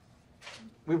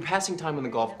 We were passing time on the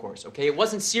golf course, okay? It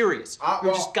wasn't serious. We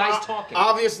were just guys talking.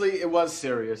 Obviously, it was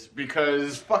serious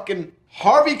because fucking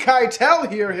Harvey Keitel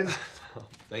here has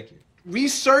Thank you.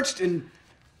 researched and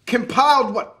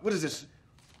compiled what is this?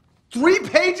 3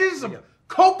 pages of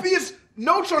copious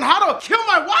notes on how to kill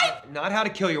my wife? Not how to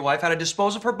kill your wife, how to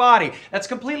dispose of her body. That's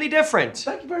completely different.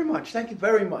 Thank you very much. Thank you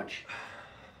very much.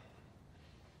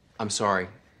 I'm sorry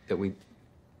that we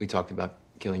talked about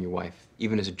killing your wife.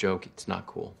 Even as a joke, it's not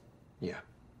cool. Yeah.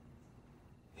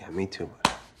 Yeah, me too.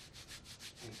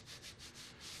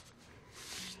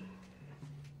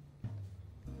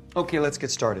 Okay, let's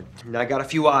get started. Now, I got a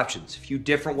few options, a few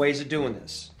different ways of doing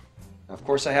this. Now, of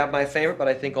course, I have my favorite, but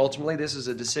I think ultimately this is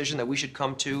a decision that we should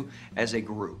come to as a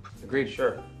group. Agreed.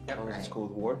 Sure. As long as it's cool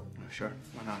with Ward. Sure.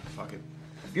 Why not? Fuck it.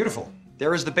 Beautiful.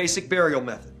 There is the basic burial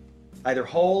method, either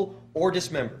whole or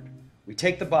dismembered. We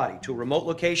take the body to a remote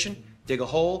location, dig a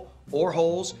hole or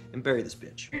holes, and bury this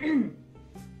bitch. I'm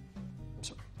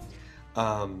sorry.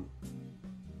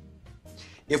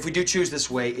 If we do choose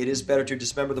this way, it is better to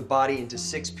dismember the body into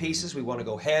 6 pieces. We want to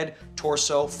go head,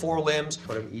 torso, 4 limbs,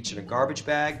 put them each in a garbage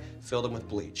bag, fill them with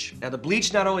bleach. Now, the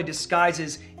bleach not only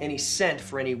disguises any scent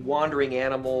for any wandering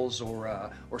animals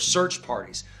or search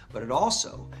parties, but it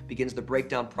also begins the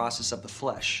breakdown process of the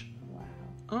flesh.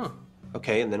 Oh.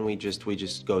 Okay, and then we just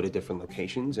go to different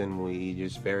locations and we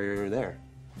just bury her there.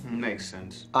 Makes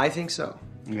sense. I think so.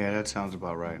 Yeah, that sounds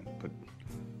about right. But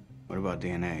what about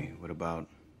DNA? What about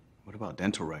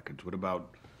dental records? What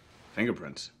about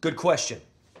fingerprints? Good question.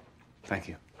 Thank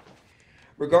you.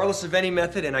 Regardless of any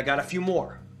method, and I got a few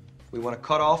more. We want to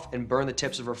cut off and burn the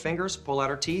tips of her fingers, pull out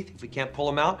her teeth. If we can't pull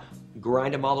them out,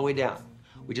 grind them all the way down.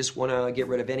 We just want to get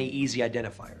rid of any easy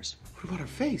identifiers. What about her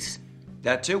face?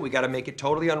 That too, we got to make it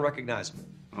totally unrecognizable.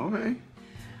 Okay.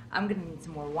 I'm gonna need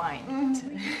some more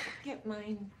wine. Get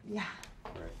mine. Yeah.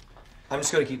 I'm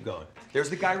just going to keep going. There's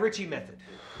the Guy Ritchie method.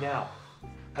 Now,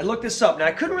 I looked this up. Now,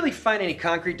 I couldn't really find any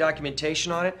concrete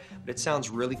documentation on it, but it sounds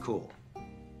really cool.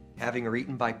 Having her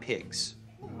eaten by pigs.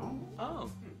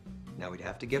 Oh. Now, we'd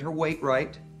have to get her weight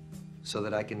right so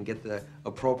that I can get the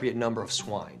appropriate number of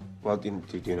swine. Well, do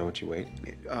you know what you weighed?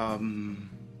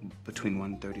 Between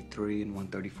 133 and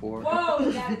 134.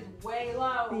 Whoa, that is way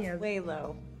low. Yeah, way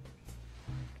low.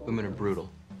 Women are brutal.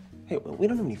 Hey, we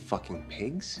don't have any fucking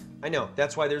pigs. I know.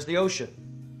 That's why there's the ocean.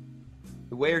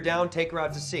 You weigh her down, take her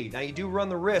out to sea. Now, you do run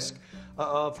the risk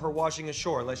of her washing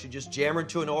ashore unless you just jam her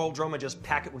into an oil drum and just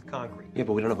pack it with concrete. Yeah,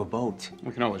 but we don't have a boat.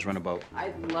 We can always rent a boat.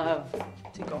 I'd love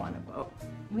to go on a boat.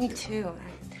 Me too.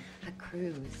 A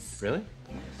cruise. Really?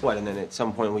 What, and then at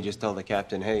some point we just tell the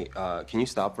captain, hey, can you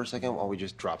stop for a second while we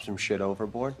just drop some shit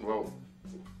overboard? Well,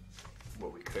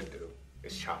 what we could do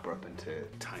is chop her up into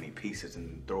tiny pieces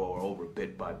and throw her over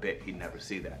bit by bit. He'd never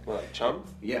see that. What, like chum?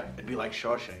 Yeah, it'd be like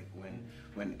Shawshank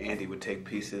when Andy would take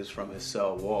pieces from his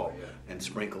cell wall and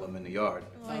sprinkle them in the yard.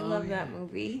 Oh, I love that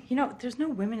movie. You know, there's no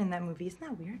women in that movie. Isn't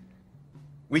that weird?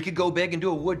 We could go big and do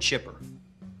a wood chipper.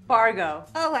 Fargo.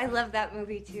 Oh, I love that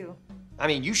movie too. I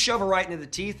mean, you shove her right into the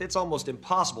teeth, it's almost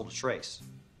impossible to trace.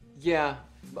 Yeah.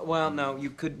 Well, no,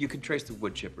 you could trace the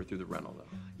wood chipper through the rental, though.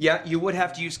 Yeah, you would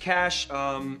have to use cash,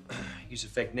 use a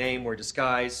fake name or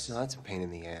disguise. No, that's a pain in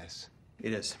the ass.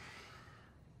 It is.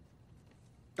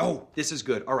 Oh, this is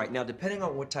good. All right, now depending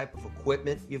on what type of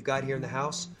equipment you've got here in the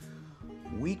house,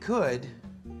 we could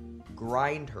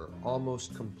grind her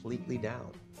almost completely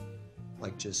down.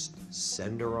 Like just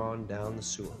send her on down the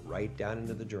sewer, right down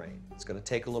into the drain. It's gonna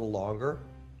take a little longer.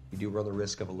 You do run the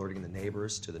risk of alerting the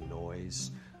neighbors to the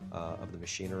noise of the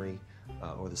machinery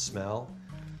or the smell,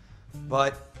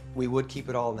 but we would keep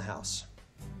it all in the house.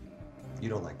 You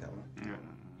don't like that one.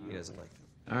 He doesn't like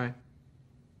that. All right.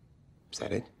 Is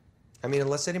that it? I mean,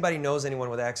 unless anybody knows anyone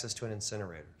with access to an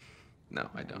incinerator. No,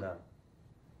 I don't. No.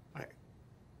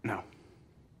 No.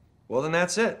 Well, then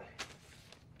that's it.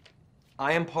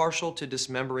 I am partial to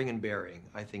dismembering and burying.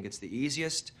 I think it's the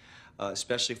easiest,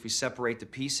 especially if we separate the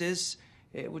pieces.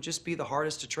 It would just be the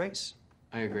hardest to trace.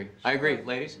 I agree. I agree,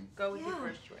 ladies. Go with your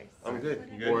first choice. I'm good.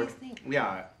 You Or, good? yeah,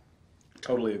 I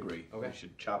totally agree. Okay. We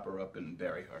should chop her up and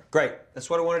bury her. Great. That's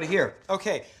what I wanted to hear.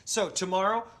 Okay, so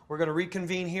tomorrow we're going to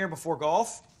reconvene here before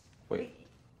golf. Wait.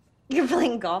 You're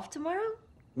playing golf tomorrow?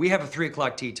 We have a 3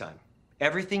 o'clock tea time.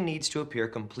 Everything needs to appear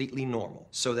completely normal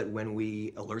so that when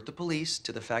we alert the police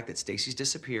to the fact that Stacy's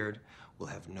disappeared, we'll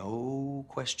have no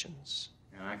questions.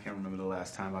 Yeah, I can't remember the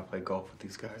last time I played golf with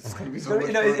these guys. It's gonna be It's so gonna,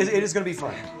 much no, fun. it is going to be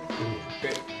fun.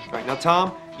 Great. All right, now,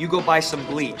 Tom, you go buy some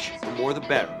bleach. The more, the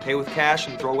better. Pay with cash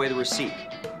and throw away the receipt.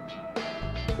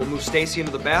 We'll move Stacy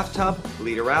into the bathtub,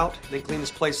 lead her out, then clean this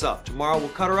place up. Tomorrow, we'll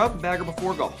cut her up and bag her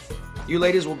before golf. You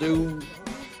ladies will do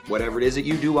whatever it is that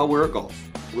you do while we're at golf.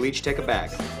 We'll each take a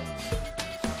bag.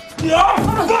 No!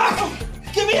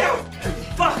 Fuck! Get me out!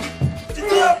 Fuck!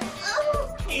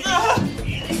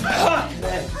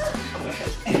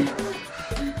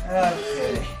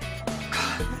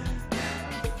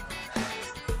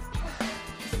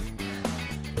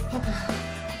 Okay.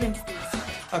 Rinse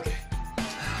these. Okay.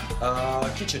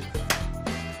 Kitchen.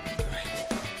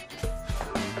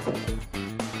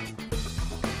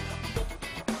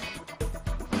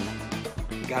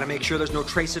 We gotta make sure there's no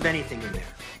trace of anything in there.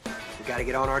 We gotta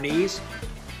get on our knees,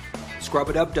 scrub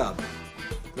it up dub.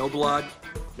 No blood,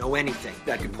 no anything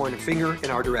that could point a finger in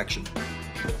our direction.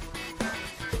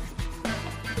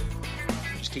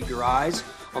 Just keep your eyes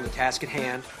on the task at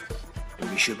hand, and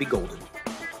we should be golden.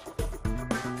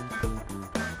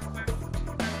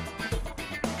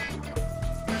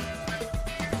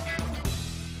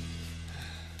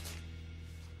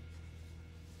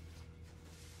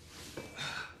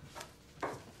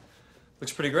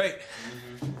 Looks pretty great.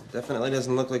 Definitely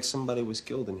doesn't look like somebody was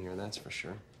killed in here, that's for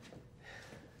sure.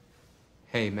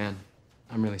 Hey, man,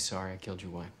 I'm really sorry I killed your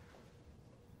wife.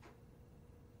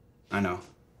 I know.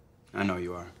 I know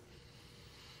you are.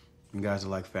 You guys are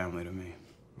like family to me.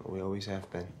 Well, we always have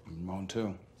been. Ramon,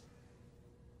 too.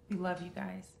 We love you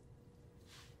guys.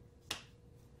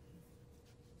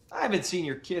 I haven't seen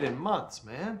your kid in months,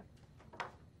 man.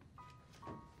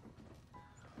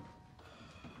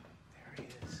 There he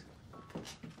is.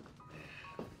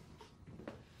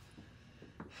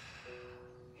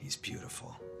 He's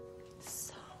beautiful.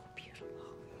 So beautiful.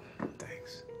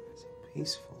 Thanks. So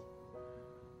peaceful.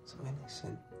 So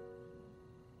innocent.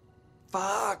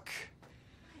 Fuck!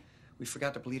 We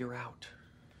forgot to bleed her out.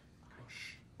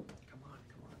 Come on,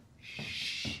 come on.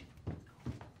 Shh.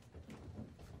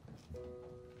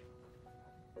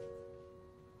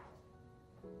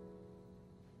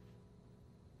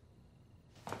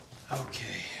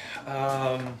 Okay.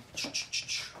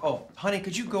 Oh, honey,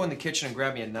 could you go in the kitchen and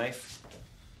grab me a knife?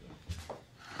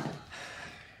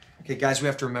 Okay, guys, we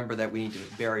have to remember that we need to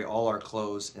bury all our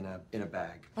clothes in a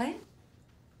bag. What?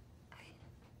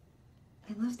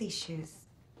 I love these shoes.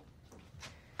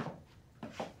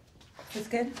 That's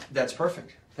good? That's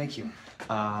perfect. Thank you.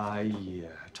 Yeah,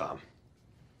 Tom.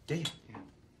 Yeah.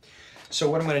 So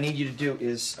what I'm going to need you to do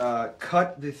is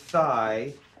cut the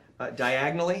thigh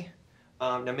diagonally.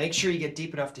 Now make sure you get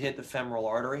deep enough to hit the femoral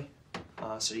artery.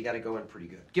 So you got to go in pretty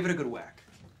good. Give it a good whack.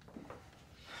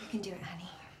 You can do it, honey.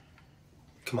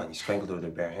 Come on, you strangled her with her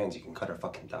bare hands. You can cut her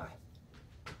fucking thigh.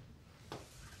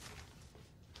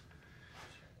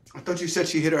 I thought you said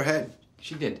she hit her head.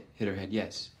 She did hit her head,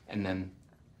 yes. And then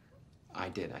I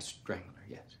did. I strangled her,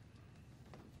 yes.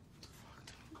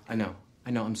 I know.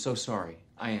 I'm so sorry.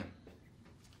 I am.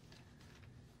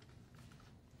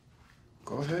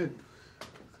 Go ahead.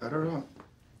 Cut her up.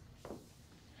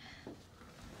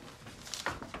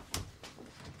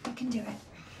 You can do it.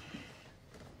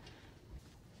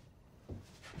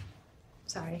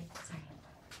 Sorry.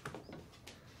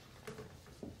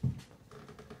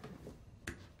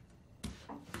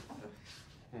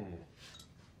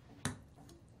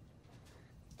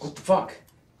 What the fuck?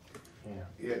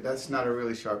 Yeah, that's not a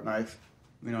really sharp knife.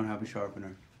 We don't have a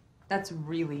sharpener. That's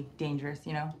really dangerous,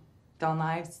 you know? Dull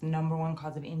knives, #1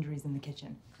 cause of injuries in the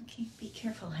kitchen. Okay, be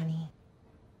careful, honey.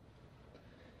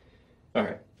 All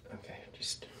right. Okay,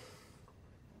 just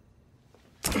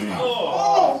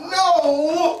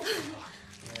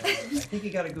think you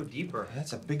gotta go deeper.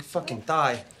 That's a big fucking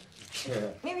thigh.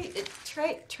 Maybe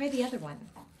try the other one.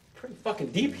 Pretty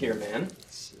fucking deep here, man.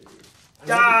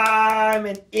 I'm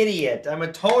an idiot. I'm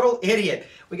a total idiot.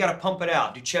 We gotta pump it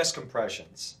out. Do chest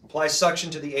compressions. Apply suction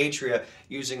to the atria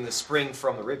using the spring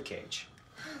from the rib cage.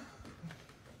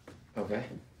 Okay.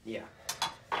 Yeah.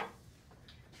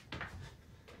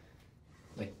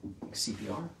 Like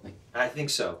CPR? Like I think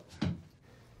so.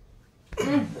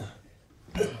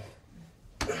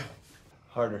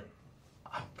 Harder.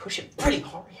 I'm pushing pretty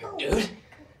hard here, dude.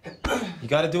 You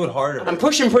gotta do it harder. I'm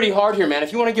pushing pretty hard here, man.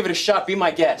 If you want to give it a shot, be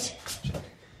my guest.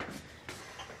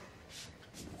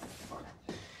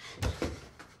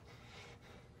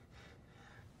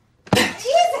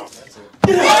 Jesus!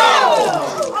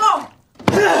 Oh!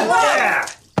 Yeah!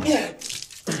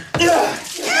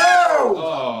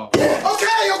 Oh.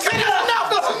 Okay,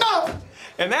 that's enough.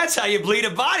 And that's how you bleed a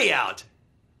body out.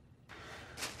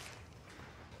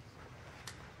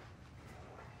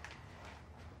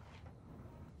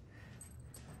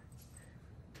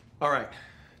 All right.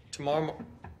 Tomorrow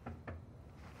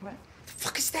What? The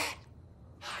fuck is that?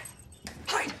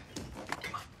 Hide.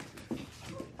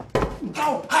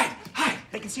 Oh, hide.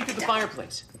 They can see through the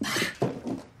fireplace. Hey,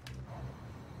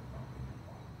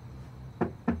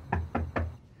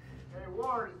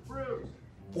 Ward, it's Bruce.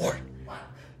 Ward,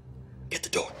 get the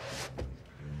door.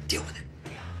 Deal with it.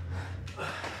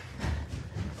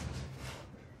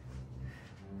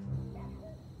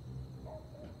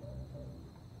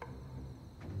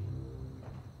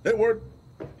 Hey, Ward.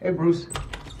 Hey, Bruce.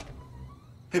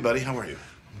 Hey, buddy. How are you?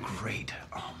 Great.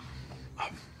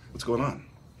 What's going on?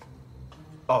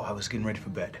 Oh, I was getting ready for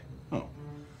bed. Oh.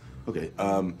 Okay.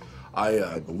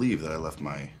 I believe that I left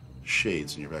my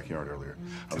shades in your backyard earlier.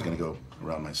 I was going to go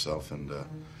around myself and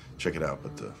check it out,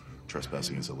 but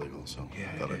trespassing is illegal, so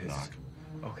I thought I'd knock.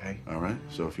 Okay. All right.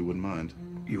 So if you wouldn't mind.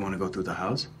 You want to go through the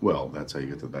house? Well, that's how you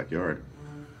get to the backyard.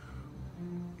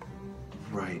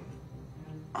 Right.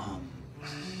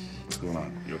 What's going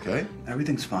on? You okay?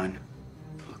 Everything's fine.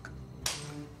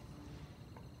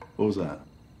 What was that?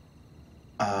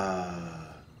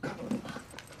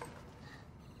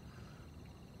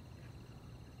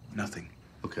 Nothing.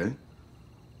 Okay.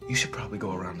 You should probably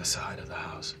go around the side of the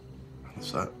house.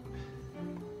 What's that?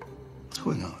 What's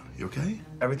going on? You okay?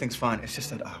 Everything's fine. It's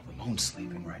just that Ramon's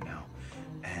sleeping right now.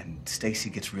 And Stacy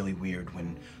gets really weird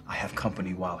when I have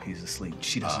company while he's asleep.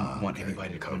 She doesn't want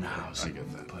anybody to come in the house. I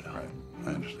get that. But, right. I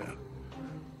understand.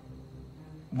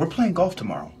 We're playing golf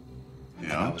tomorrow.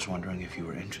 Yeah? And I was wondering if you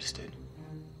were interested.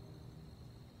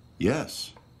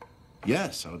 Yes.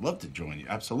 Yes, I would love to join you.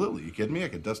 Absolutely. You kidding me? I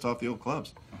could dust off the old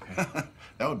clubs. Okay.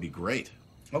 That would be great.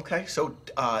 Okay, so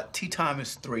tea time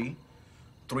is 3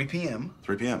 p.m.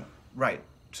 3 p.m. Right.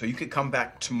 So you could come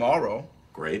back tomorrow.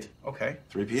 Great. Okay.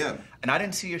 3 p.m. And I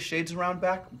didn't see your shades around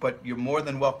back, but you're more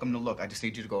than welcome to look. I just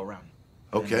need you to go around.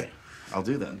 Okay. I'll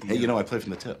do that. Hey, you know, I play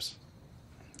from the tips.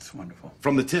 It's wonderful.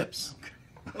 From the tips.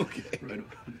 Okay. Right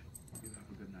on. You have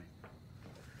a good night.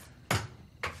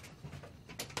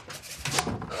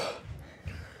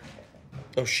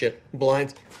 Oh shit.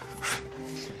 Blind.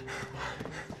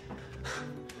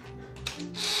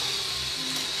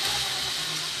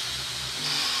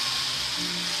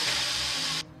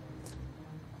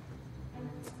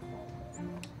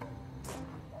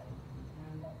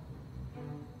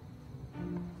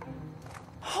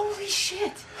 Holy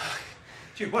shit!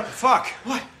 Dude, what the fuck?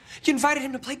 What? You invited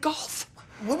him to play golf.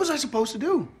 What was I supposed to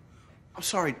do? I'm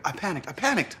sorry. I panicked. All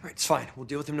right, it's fine. We'll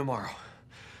deal with him tomorrow.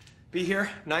 Be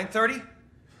here, 9:30.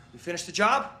 We finish the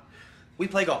job. We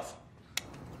play golf.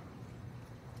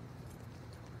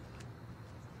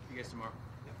 See you guys tomorrow.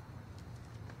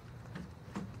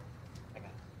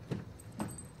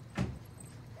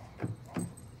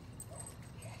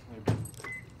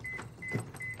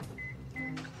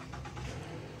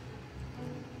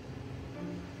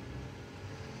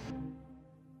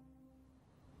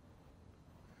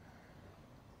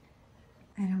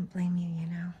 I don't blame you, you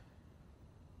know.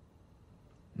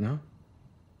 No?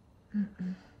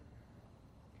 Mm-mm.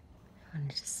 I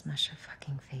wanted to smash your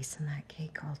fucking face in that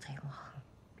cake all day long.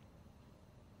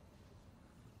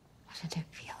 What did it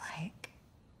feel like?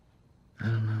 I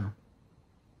don't know.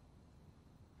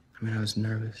 I mean, I was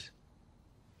nervous.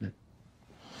 But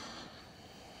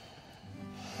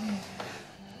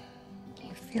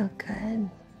You feel good.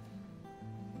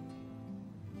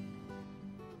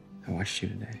 I watched you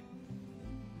today.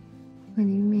 What do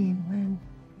you mean? When?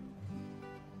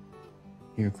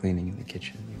 You were cleaning in the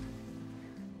kitchen.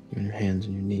 You on your hands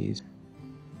and your knees.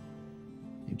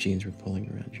 Your jeans were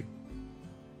pulling around you.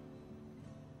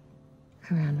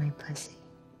 Around my pussy.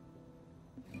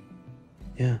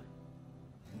 Yeah.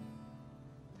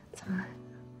 hot.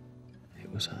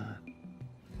 It was hot.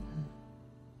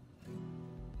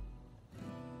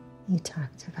 You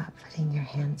talked about putting your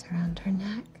hands around her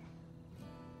neck.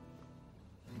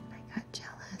 I got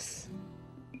jealous.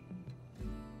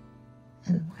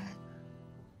 And wet.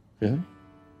 Yeah?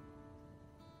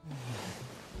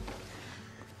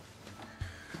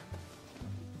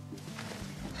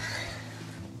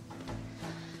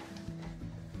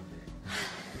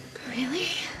 Really?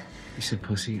 You said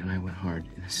pussy, and I went hard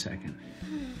in a second.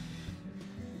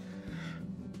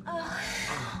 Oh.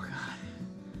 Oh, God.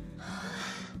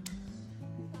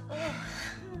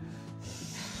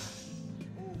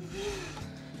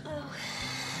 Oh.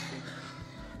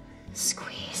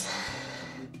 Squeeze.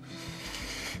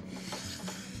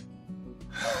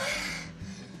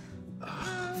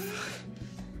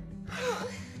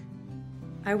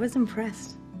 I was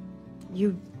impressed.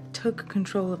 You took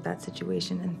control of that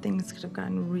situation, and things could have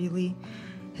gotten really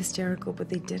hysterical, but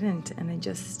they didn't, and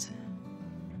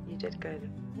you did good.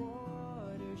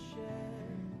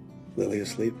 Lily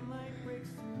asleep?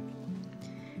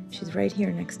 She's right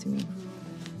here next to me.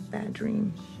 Bad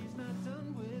dream.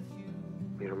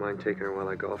 You don't mind taking her while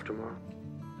I golf tomorrow?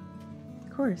 Of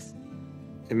course.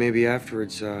 And maybe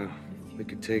afterwards, we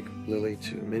could take Lily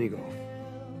to mini golf.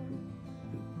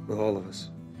 With all of us.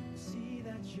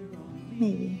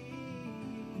 Maybe.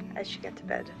 I should get to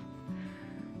bed.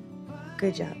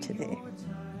 Good job today.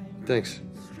 Thanks.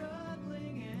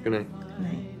 Good night. Good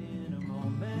night.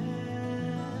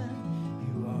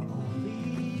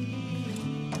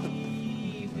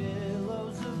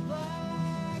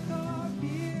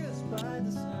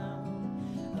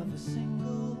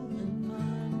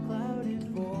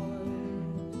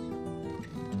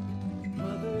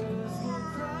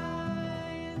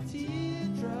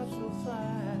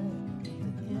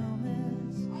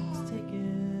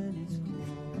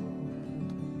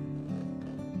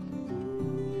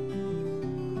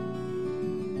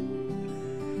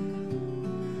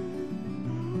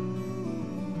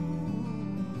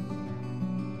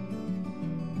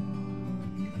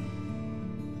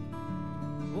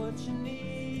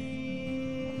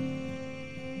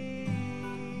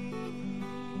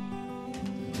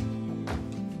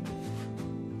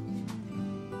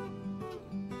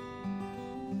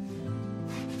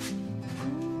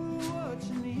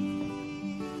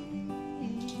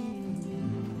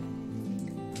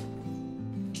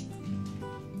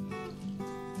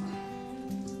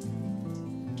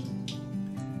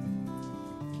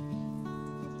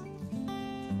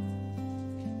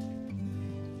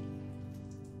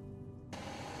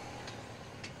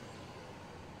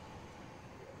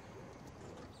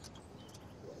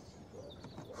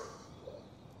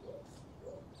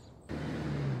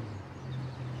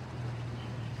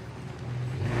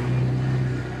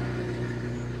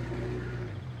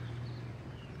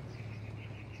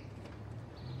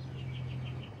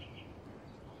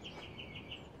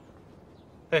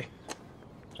 Hey.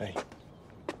 Hey.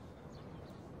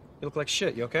 You look like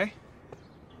shit. You okay?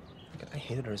 I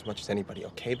hated her as much as anybody,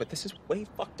 okay? But this is way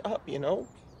fucked up, you know?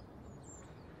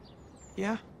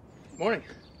 Yeah. Morning.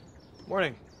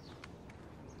 Morning.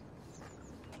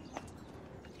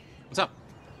 What's up?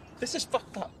 This is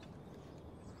fucked up.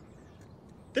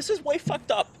 This is way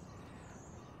fucked up.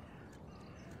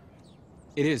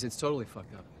 It is. It's totally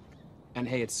fucked up. And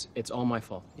hey, it's all my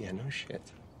fault. Yeah, no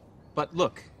shit. But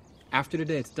look, after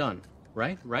today, it's done.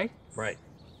 Right? Right? Right.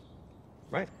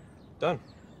 Right. Done.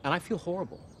 And I feel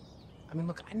horrible. I mean,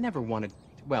 look, I never wanted...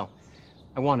 Well,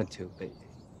 I wanted to, but...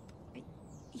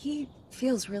 He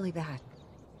feels really bad.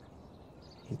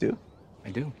 You do?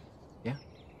 I do. Yeah.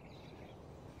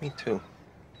 Me too.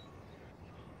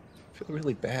 I feel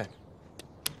really bad.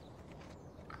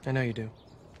 I know you do.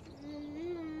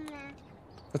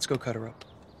 Let's go cut her up.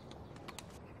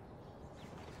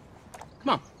 Come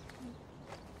on.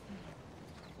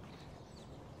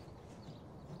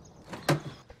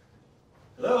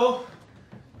 Hello?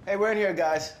 Hey, we're in here,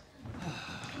 guys.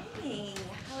 Hey,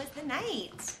 how was the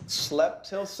night? Slept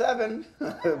till 7.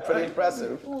 Pretty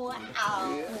impressive. Wow,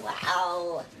 Yeah.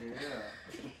 wow.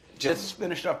 Just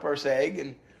finished our first egg,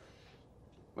 and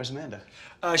where's Amanda?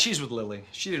 She's with Lily.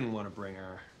 She didn't want to bring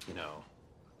her, you know.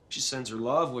 She sends her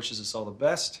love, wishes us all the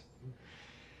best.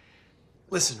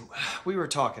 Listen, we were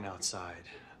talking outside.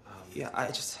 Yeah,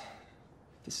 this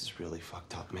is really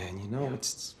fucked up, man. You know,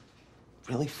 it's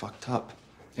really fucked up.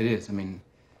 It is. I mean,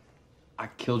 I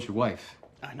killed your wife.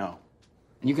 I know.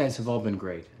 And you guys have all been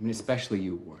great. I mean, especially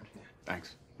you, Ward.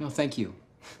 Thanks. No, thank you.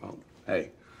 Well,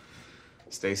 hey,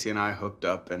 Stacy and I hooked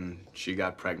up and she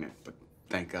got pregnant, but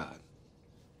thank God.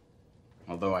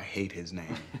 Although I hate his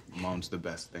name, Ramon's the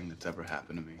best thing that's ever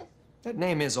happened to me. That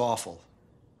name is awful.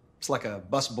 It's like a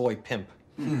busboy pimp.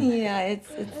 Yeah,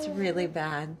 it's really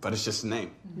bad. But it's just a name.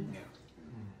 Yeah.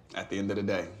 At the end of the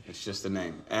day, it's just a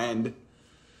name. And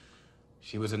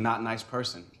she was a not nice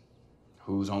person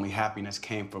whose only happiness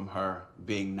came from her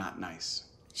being not nice.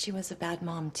 She was a bad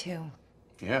mom, too.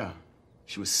 Yeah.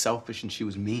 She was selfish and she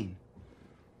was mean.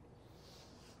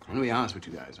 I'm gonna be honest with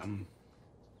you guys. I'm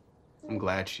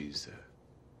glad she's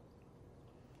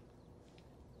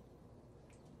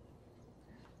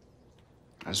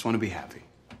I just want to be happy.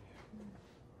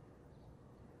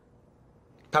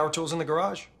 Power tools in the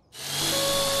garage.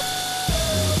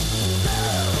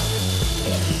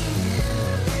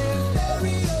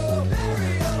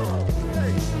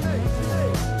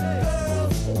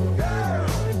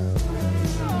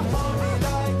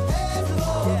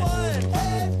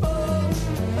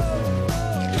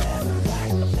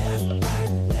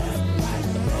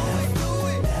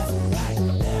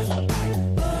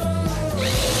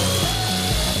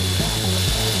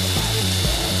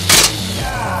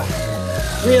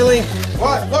 Really?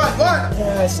 What?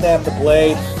 Yeah, I snapped the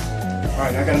blade. All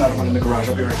right, I got another one in the garage.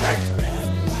 I'll be right back.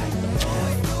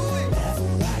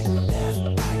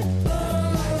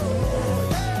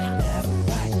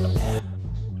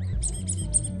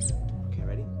 Okay,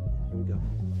 ready? Here we go.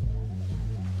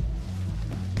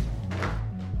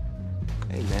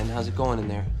 Hey, man, how's it going in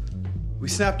there? We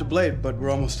snapped the blade, but we're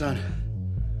almost done.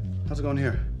 How's it going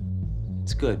here?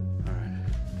 It's good. All right.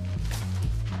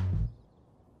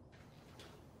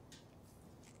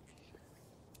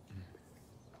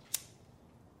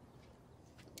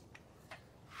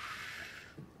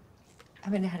 I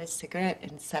haven't had a cigarette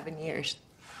in 7 years.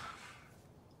 I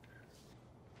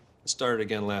started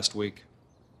again last week.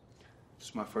 This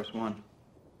is my first one.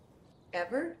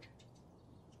 Ever?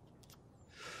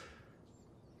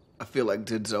 I feel like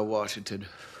Denzel Washington.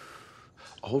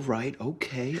 All right,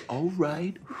 okay, all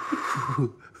right.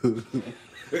 Oh, it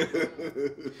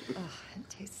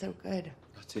tastes so good.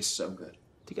 That tastes so good.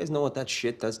 Do you guys know what that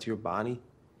shit does to your body?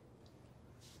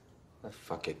 Ah,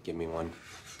 fuck it, give me one.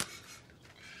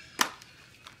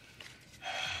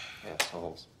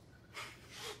 Assholes.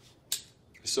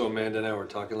 So Amanda and I were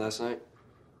talking last night?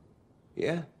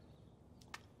 Yeah?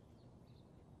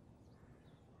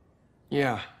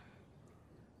 Yeah.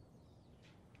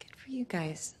 Good for you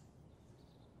guys.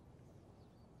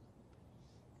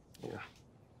 Yeah.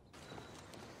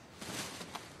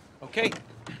 Okay.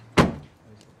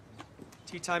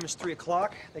 Tea time is 3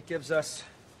 o'clock. That gives us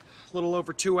a little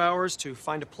over 2 hours to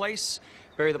find a place,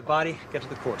 bury the body, get to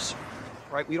the course.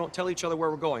 Right? We don't tell each other where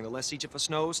we're going. The less each of us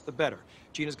knows, the better.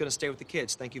 Gina's gonna stay with the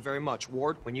kids. Thank you very much.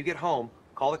 Ward, when you get home,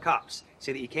 call the cops.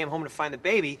 Say that you came home to find the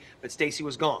baby, but Stacy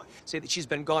was gone. Say that she's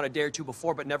been gone a day or two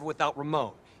before, but never without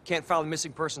Ramon. Can't file a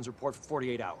missing persons report for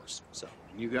 48 hours. So.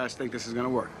 You guys think this is gonna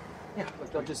work? Yeah,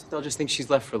 look, they'll just think she's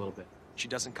left for a little bit. She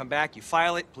doesn't come back, you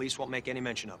file it, police won't make any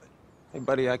mention of it. Hey,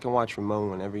 buddy, I can watch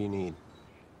Ramon whenever you need.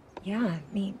 Yeah,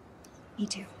 me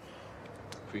too.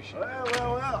 Appreciate it.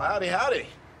 Well, howdy.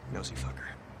 Nosy fucker.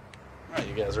 Oh,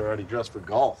 you guys are already dressed for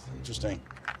golf. Interesting.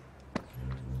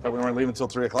 Thought we weren't leaving till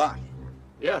 3 o'clock.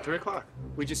 Yeah, 3 o'clock.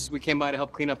 We came by to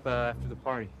help clean up after the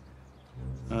party.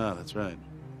 Oh, that's right.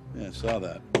 Yeah, I saw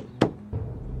that.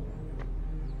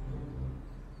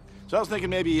 So I was thinking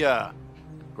maybe,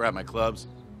 grab my clubs,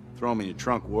 throw them in your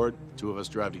trunk, Ward. 2 of us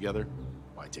drive together.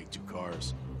 Why take 2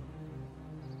 cars?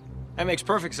 That makes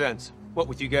perfect sense. What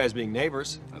with you guys being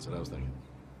neighbors? That's what I was thinking.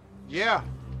 Yeah,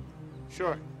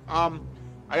 sure. I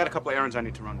got a couple of errands I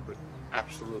need to run, but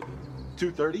absolutely.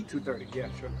 2:30? 2:30, yeah,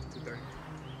 sure, 2:30.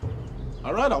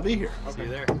 All right, I'll be here. Okay. See you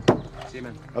there. See you,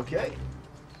 man. Okay.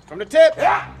 From the tip!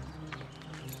 Yeah!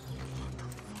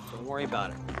 Don't worry about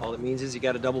it. All it means is you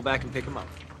gotta double back and pick him up.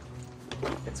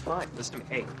 It's fine. Listen to me.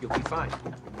 Hey, you'll be fine.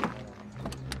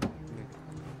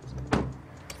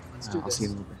 Let's do this. I'll see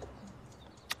you in a little bit.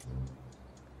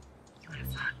 You want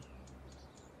to fuck?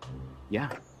 Yeah.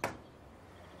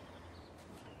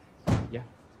 Yeah.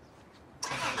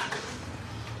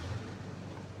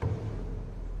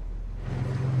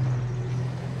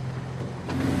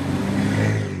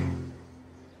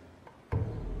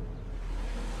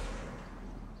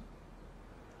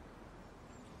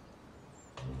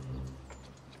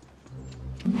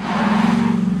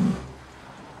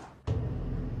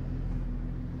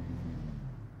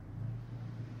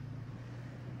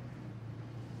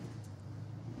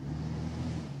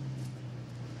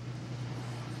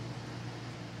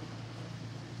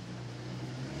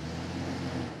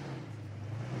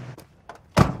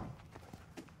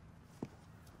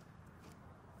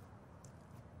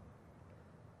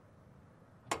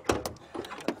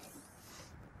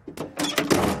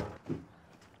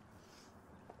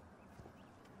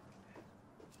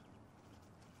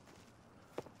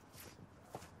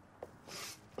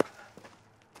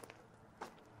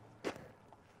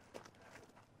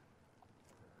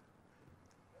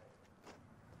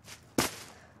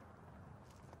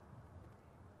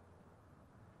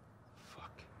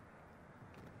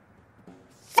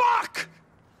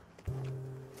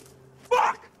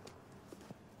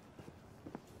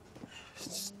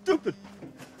 stupid.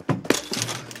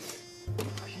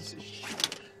 Piece of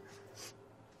shit.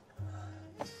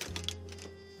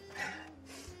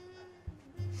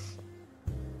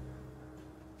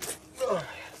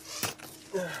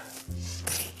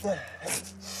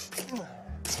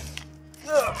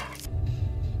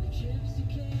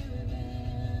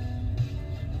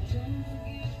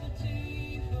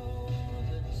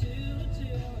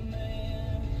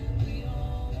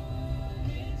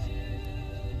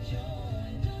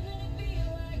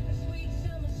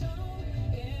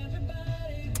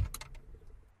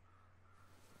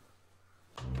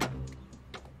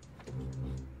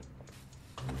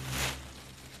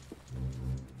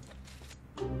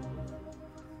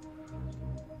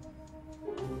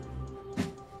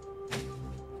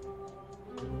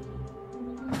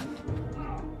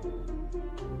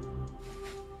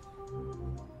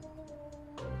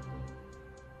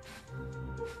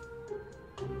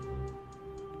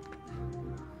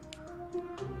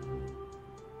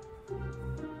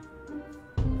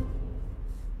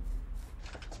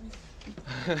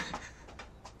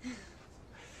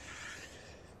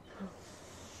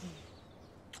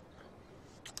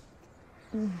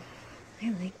 I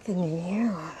like the new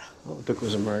you. All it took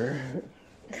was a murder.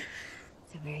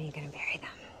 So where are you gonna bury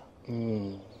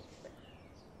them?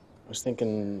 I was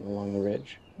thinking along the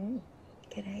ridge.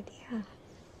 Good idea.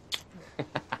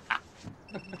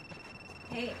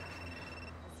 Hey, I'll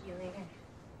see you later.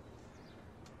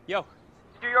 Yo.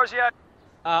 Do yours yet?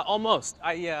 Almost.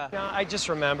 No, I just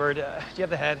remembered. Do you have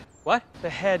the head? What? The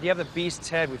head. Do you have the beast's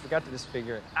head? We forgot to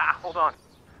disfigure it. Ah, hold on.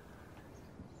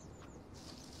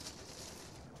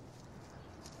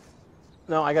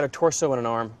 No, I got a torso and an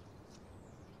arm.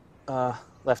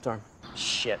 Left arm.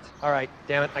 Shit. All right,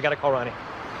 damn it. I gotta call Ronnie.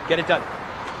 Get it done.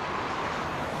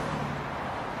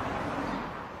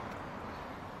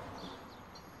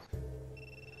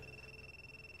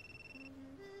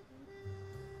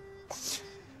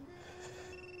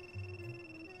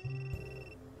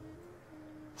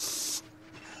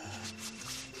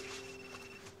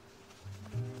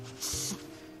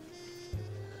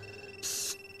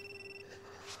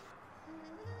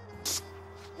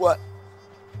 What?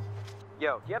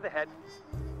 Yo, do you have the head?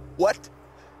 What?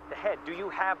 The head. Do you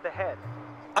have the head?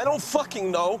 I don't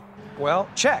fucking know. Well,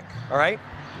 check, all right?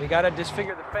 We gotta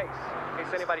disfigure the face in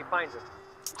case anybody finds it.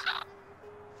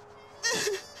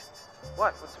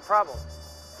 What? What's the problem?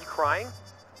 You crying?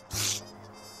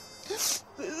 This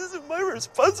isn't my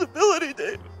responsibility,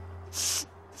 Dave. This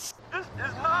is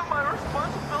not my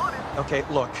responsibility. Okay,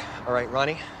 look, all right,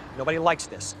 Ronnie, nobody likes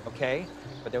this, okay?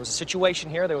 But there was a situation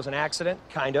here, there was an accident,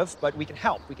 kind of, but we can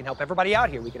help. We can help everybody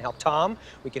out here. We can help Tom,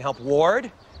 we can help Ward,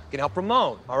 we can help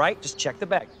Ramon, all right? Just check the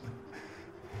bag.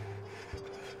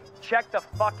 Check the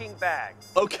fucking bag.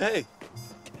 Okay.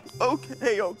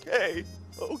 Okay.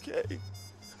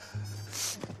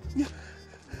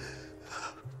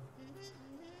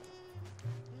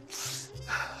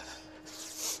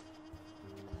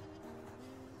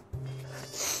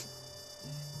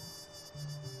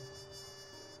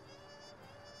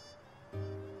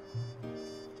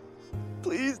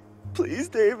 Please,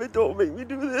 David, don't make me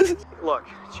do this. Look,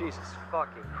 Jesus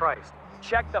fucking Christ.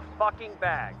 Check the fucking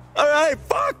bag. All right,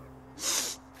 fuck.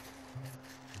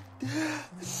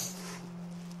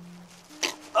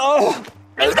 Oh.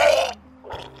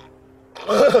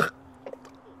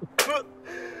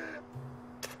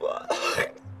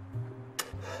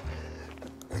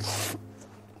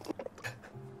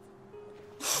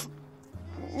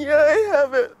 Yeah, I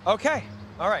have it. Okay,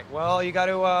 all right, well, you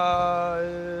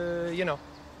gotta, you know.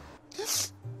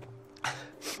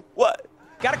 What?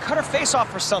 Gotta cut her face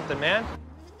off or something, man.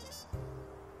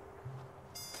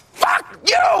 Fuck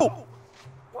you!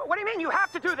 What do you mean you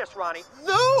have to do this, Ronnie?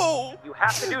 No! You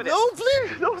have to do this. No,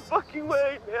 please, no fucking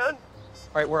way, man. All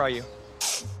right, where are you?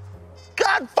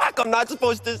 God, fuck, I'm not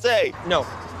supposed to say. No.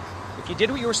 If you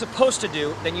did what you were supposed to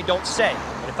do, then you don't say.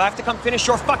 And if I have to come finish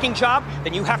your fucking job,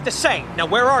 then you have to say. Now,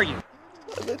 where are you?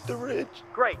 I'm at the ridge.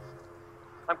 Great.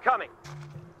 I'm coming.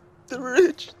 The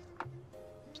ridge.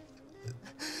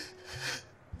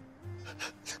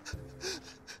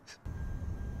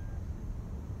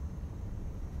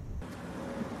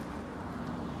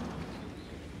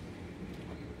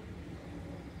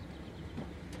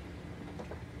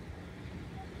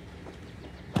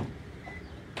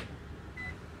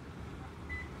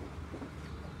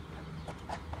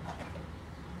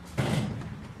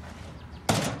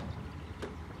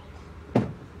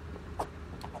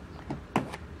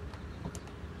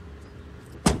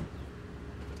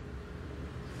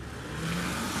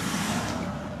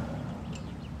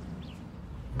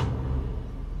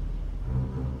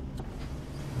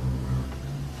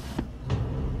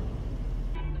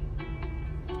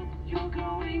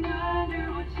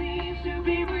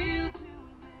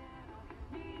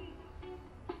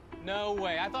 No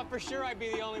way. I thought for sure I'd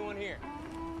be the only one here.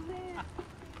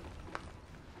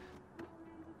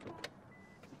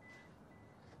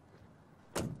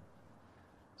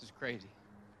 This is crazy.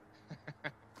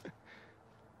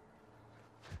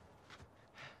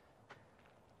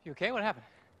 You okay? What happened?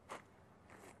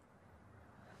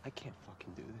 I can't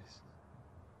fucking do this.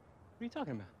 What are you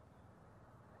talking about?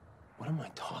 What am I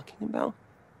talking about?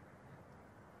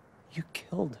 You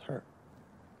killed her.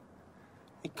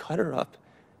 You cut her up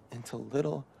into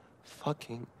little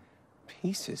fucking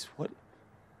pieces. What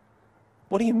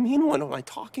do you mean, what am I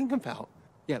talking about?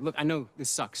 Yeah, look, I know this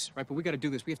sucks, right? But we gotta do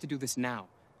this. We have to do this now,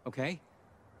 okay?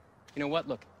 You know what?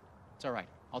 Look, it's all right.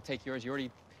 I'll take yours. You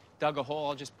already dug a hole.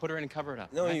 I'll just put her in and cover it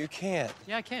up. No, right? you can't.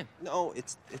 Yeah, I can. No,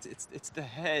 it's the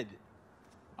head.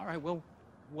 All right, well,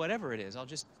 whatever it is, I'll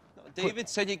just... No, David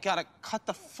said you gotta cut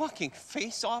the fucking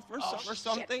face off or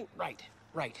something. Right.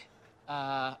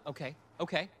 Okay.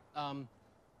 Okay.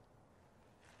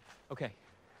 Okay.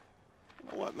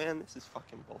 You know what, man? This is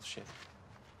fucking bullshit.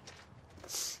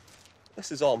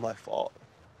 This is all my fault.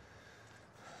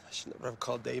 I should never have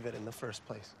called David in the first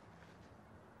place.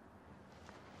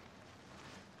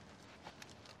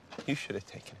 You should have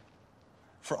taken it.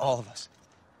 For all of us.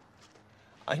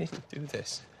 I didn't do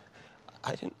this.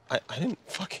 I didn't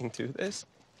fucking do this.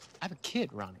 I have a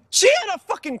kid, Ronnie. She had a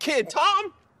fucking kid,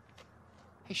 Tom!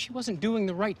 Hey, she wasn't doing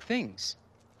the right things.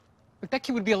 Look, that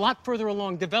kid would be a lot further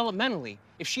along developmentally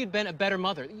if she had been a better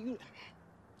mother.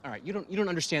 All right, you don't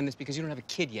understand this because you don't have a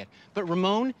kid yet. But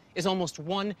Ramon is almost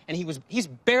 1, and he's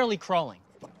barely crawling.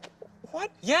 What?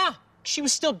 Yeah, she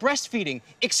was still breastfeeding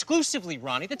exclusively,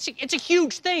 Ronnie. It's a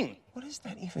huge thing. What does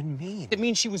that even mean? It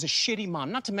means she was a shitty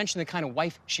mom, not to mention the kind of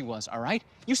wife she was, all right?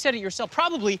 You said it yourself,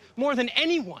 probably more than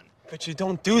anyone. But you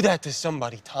don't do that to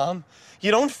somebody, Tom.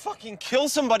 You don't fucking kill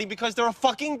somebody because they're a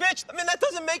fucking bitch. I mean, that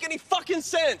doesn't make any fucking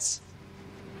sense.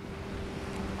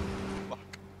 Fuck.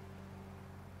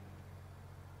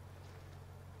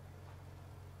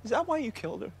 Is that why you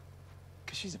killed her?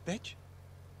 Because she's a bitch?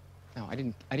 No, I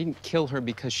didn't kill her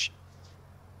because she...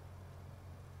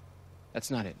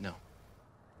 That's not it, no.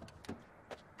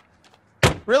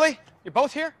 Really? You're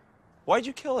both here? Why'd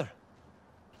you kill her?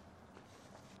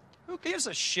 Who gives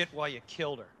a shit why you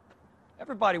killed her?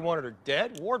 Everybody wanted her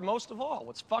dead, Ward most of all.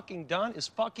 What's fucking done is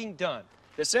fucking done.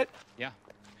 This it? Yeah.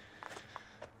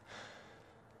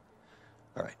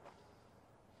 All right.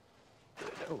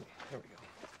 Oh, there we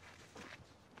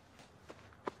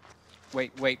go.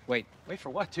 Wait. Wait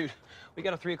for what, dude? We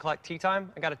got a 3 o'clock tea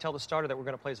time. I gotta tell the starter that we're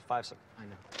gonna play as a 5-7. I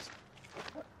know.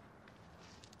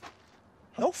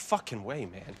 No fucking way,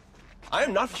 man. I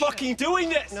am not fucking doing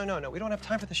this! No. We don't have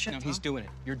time for the shit, No, Tom. he's doing it.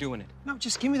 You're doing it. No,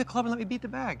 just give me the club and let me beat the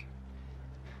bag.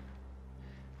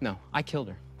 No, I killed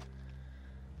her.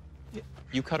 Yeah.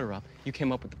 You cut her up. You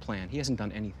came up with the plan. He hasn't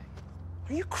done anything.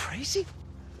 Are you crazy?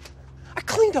 I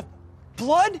cleaned up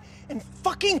blood and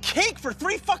fucking cake for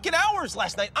 3 fucking hours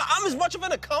last night. I'm as much of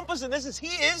an accomplice in this as he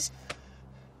is.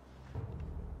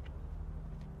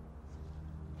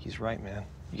 He's right, man.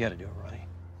 You gotta do it, Ronnie.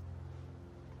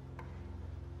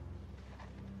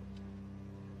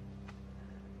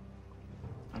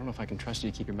 I don't know if I can trust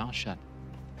you to keep your mouth shut.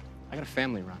 I got a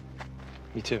family, Ron.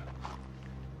 Me too.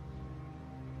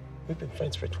 We've been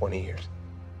friends for 20 years.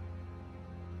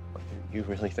 You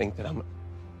really think that I'm...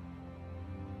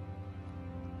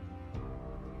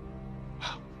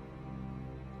 Wow.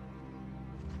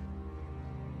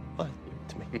 What? Give it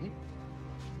to me. Mm-hmm.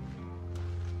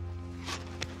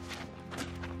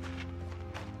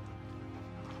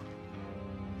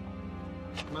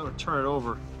 I'm gonna turn it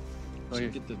over. Oh, he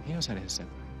knows how to hit that.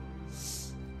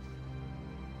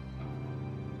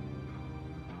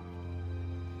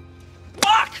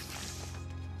 Fuck!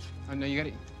 Oh no, you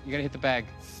gotta hit the bag.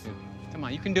 Dude. Come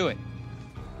on, you can do it.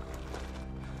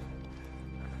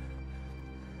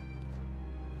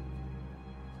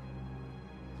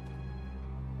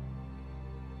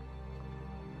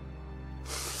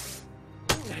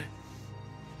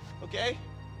 Okay?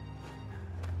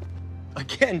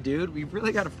 Again, dude, we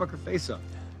really gotta fuck her face up.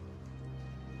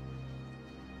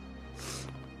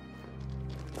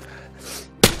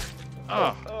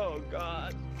 Oh,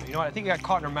 God. You know what? I think you got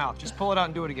caught in her mouth. Just pull it out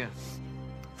and do it again.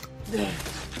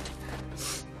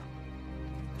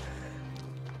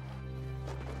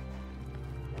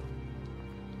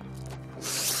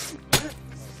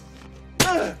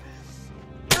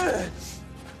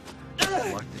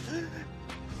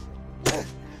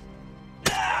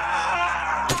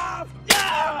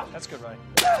 That's good, Ronnie.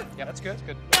 Yeah, that's good. That's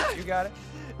good. You got it.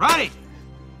 Ronnie!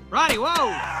 Ronnie, whoa!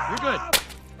 You're good.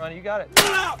 Ronnie, you got it.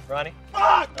 Ronnie.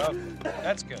 Oh,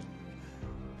 that's good.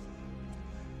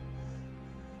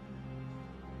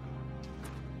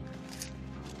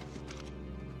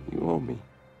 You owe me.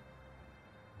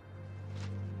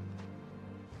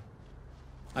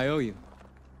 I owe you.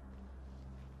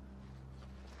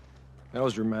 That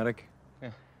was dramatic.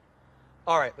 Yeah.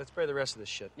 All right, let's bury the rest of this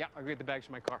shit. Yeah, I'll get the bags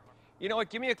from my car. You know what?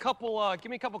 Give me a couple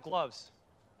gloves.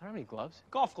 I don't have any gloves.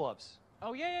 Golf gloves.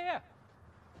 Oh, yeah.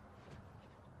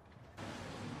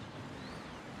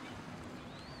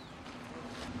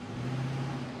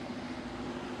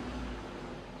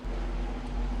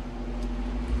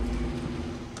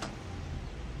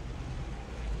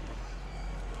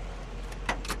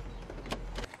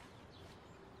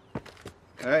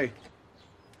 Hey.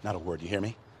 Not a word, you hear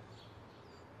me?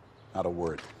 Not a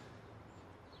word.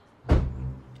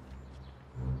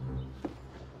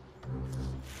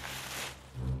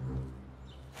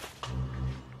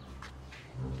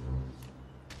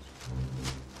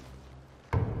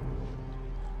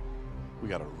 We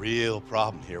got a real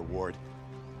problem here, Ward.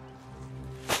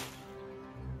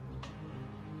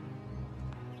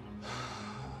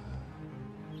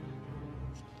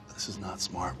 This is not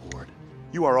smart, Ward.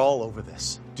 You are all over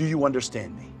this. Do you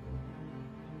understand me?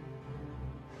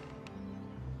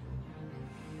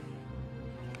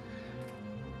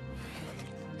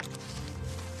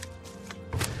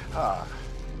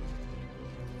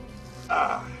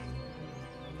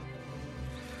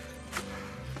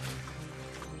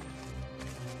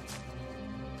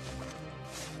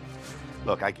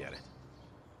 Look, I get it,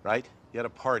 right? You had a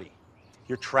party.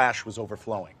 Your trash was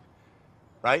overflowing,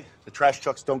 right? The trash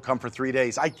trucks don't come for 3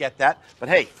 days. I get that. But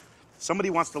hey, somebody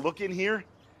wants to look in here,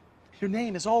 your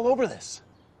name is all over this.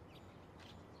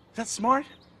 Is that smart?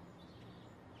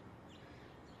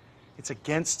 It's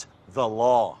against the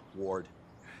law, Ward.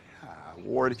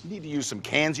 Ward, if you need to use some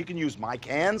cans, you can use my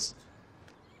cans.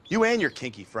 You and your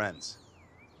kinky friends.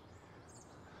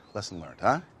 Lesson learned,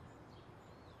 huh?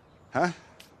 Huh?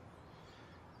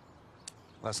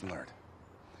 Lesson learned.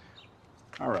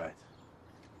 All right.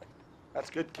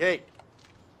 That's good cake.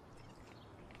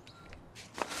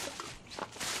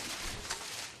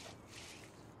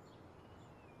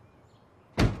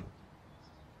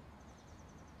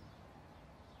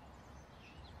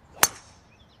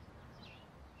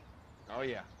 Oh,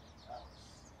 yeah.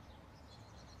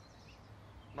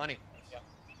 Money. Yeah.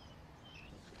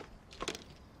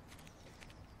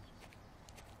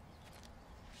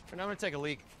 For now, I'm gonna take a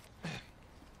leak.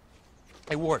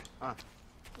 Hey, Ward.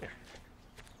 Here.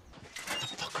 The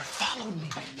fucker followed me.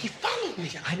 He followed me.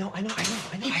 I know. I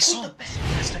saw him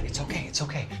last night. It's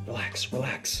okay.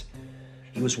 Relax.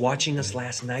 He was watching us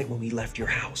last night when we left your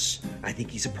house. I think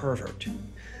he's a pervert.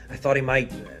 I thought he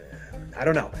might... I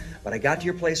don't know. But I got to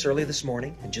your place early this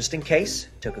morning, and just in case,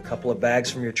 took a couple of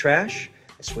bags from your trash,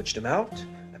 I switched them out,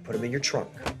 I put them in your trunk.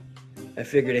 I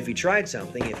figured if he tried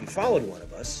something, if he followed one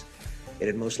of us,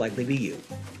 it'd most likely be you.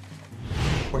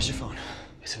 Where's your phone?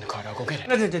 It's in the car. I'll go get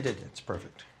it. It's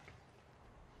perfect.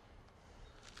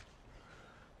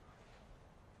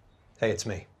 Hey, it's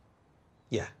me.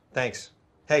 Yeah, thanks.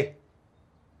 Hey,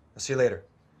 I'll see you later.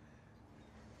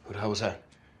 Who the hell was that?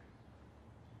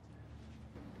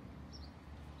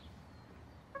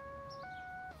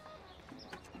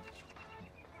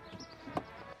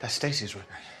 That's Stacy's record.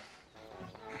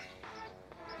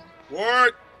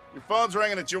 Ward, your phone's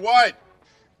ringing. It's your wife.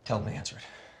 Tell him to answer it.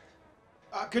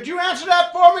 Could you answer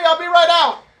that for me? I'll be right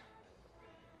out.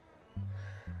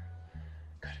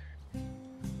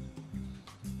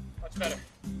 Much better.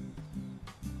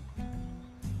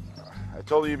 I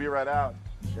told her you'd be right out.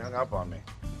 She hung up on me.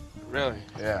 Really?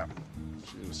 Yeah.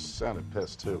 She sounded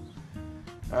pissed, too.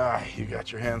 You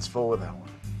got your hands full with that one.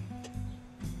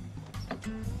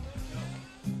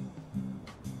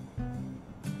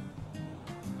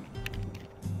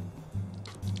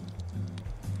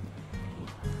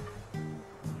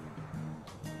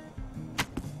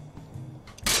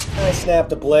 I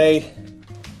snapped a blade.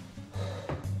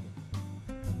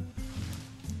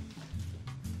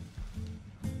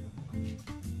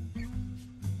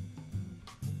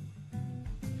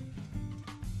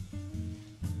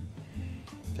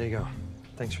 There you go.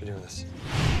 Thanks for doing this.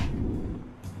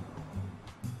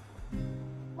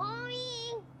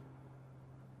 Mommy!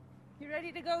 You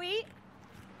ready to go eat?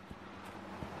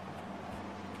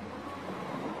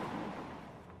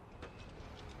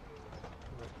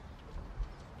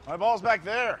 My ball's back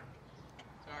there.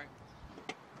 Sorry.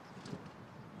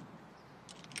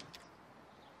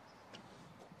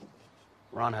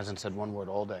 Ron hasn't said one word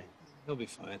all day. He'll be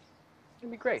fine.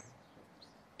 It'll be great.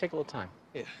 Take a little time.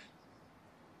 Yeah.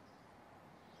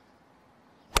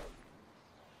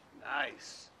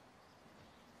 Nice.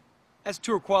 That's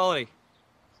tour quality.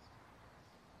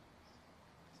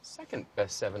 Second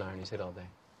best 7-iron he's hit all day.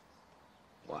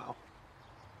 Wow.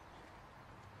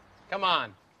 Come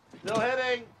on. No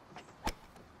hitting.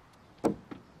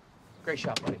 Great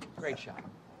shot, buddy. Great shot.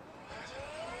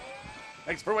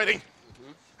 Thanks for waiting.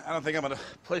 I don't think I'm gonna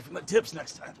play from the tips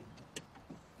next time.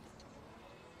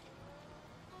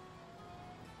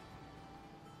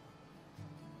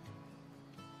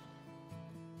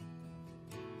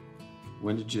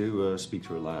 When did you speak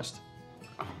to her last?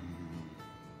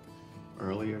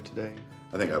 Earlier today?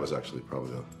 I think I was actually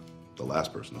probably the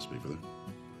last person to speak with her.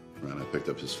 Right, I picked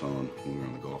up his phone when we were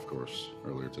on the golf course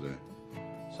earlier today.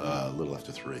 A little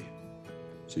after 3.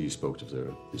 So you spoke to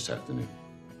her this afternoon?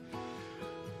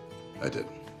 I did.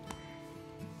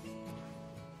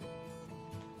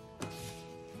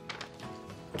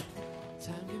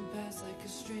 Time can pass like a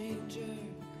stranger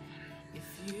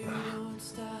if you don't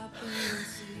stop and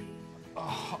see.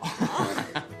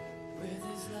 Where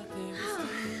there's love, there is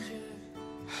danger.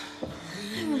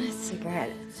 I want a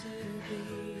cigarette.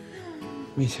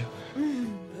 Me too.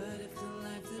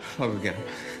 Love again.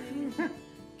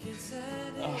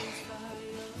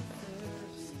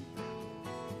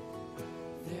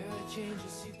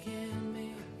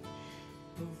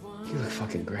 You look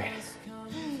fucking great.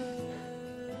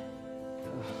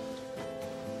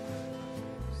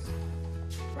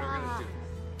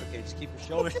 Okay, just keep your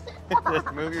shoulders.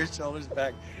 Move your shoulders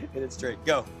back. Hit it straight.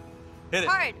 Go. Hit it.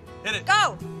 Hard. Hit it.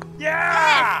 Go.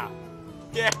 Yeah!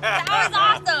 Yeah! That was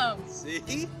awesome.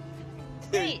 See?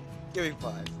 Great. Give me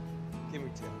 5. Give me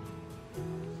 2.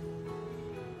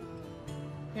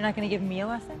 You're not going to give me a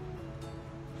lesson?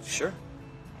 Sure.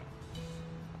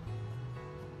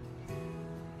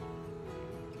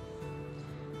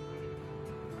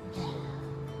 Keep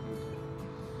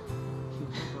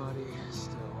your body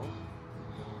still.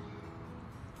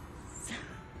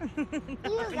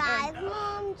 You guys,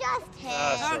 Mom, just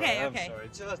hit. Okay, I'm okay. sorry.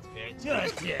 Just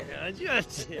hit.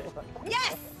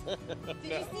 Yes!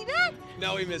 Did you see that?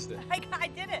 No, we missed it. I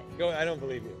did it. Go. I don't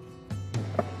believe you.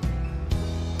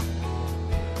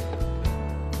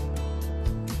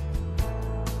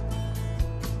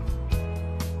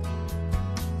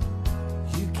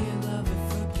 You can't love if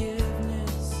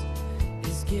forgiveness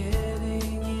is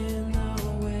getting in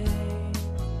our way.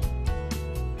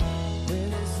 Where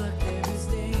there's luck, there is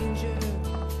danger.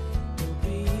 Don't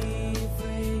be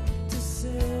afraid to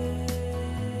say.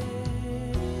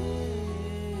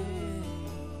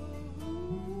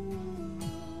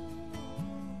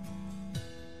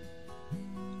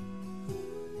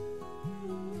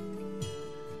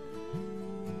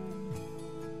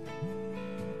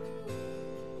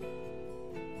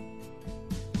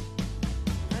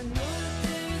 I know that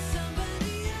there is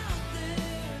somebody out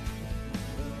there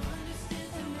who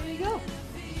understands the way There you go.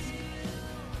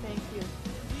 you feel.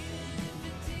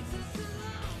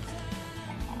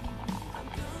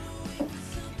 Thank you.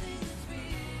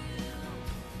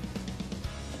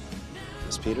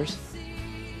 Miss Peters?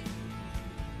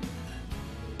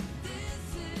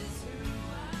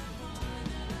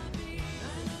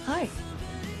 Hi.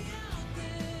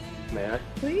 May I?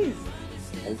 Please.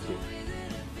 Thank you.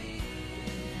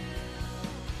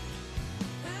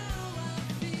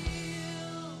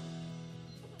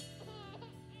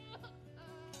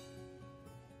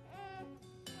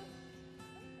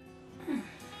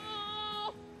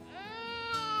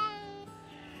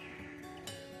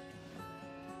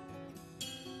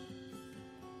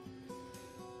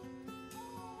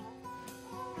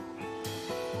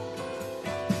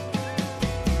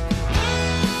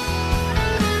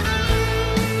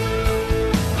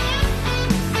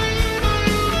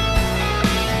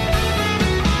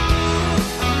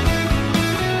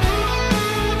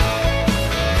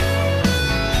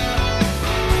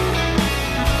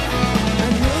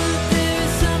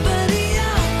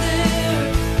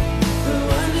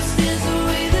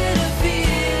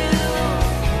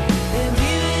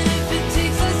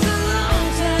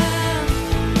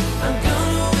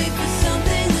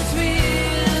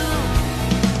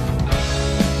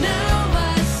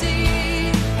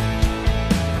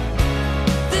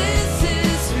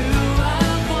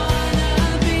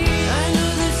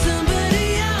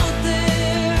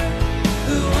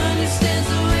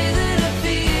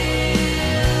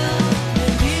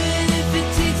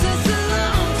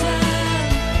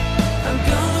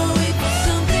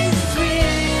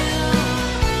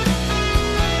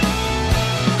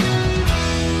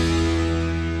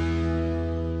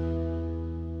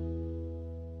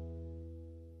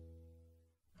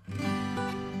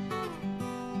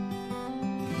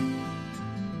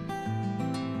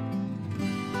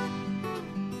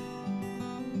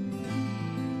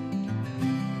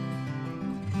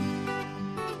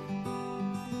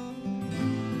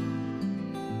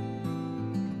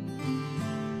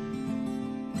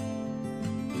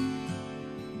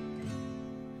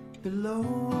 below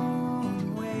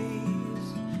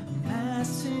waves,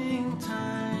 passing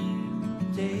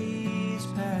time, days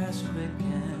pass quick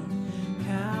and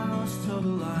cows toe the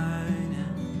line,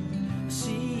 and I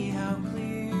see how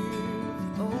clear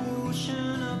the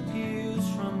ocean appears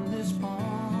from this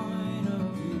point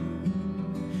of view.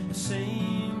 The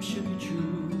same should be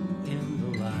true in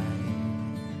the light.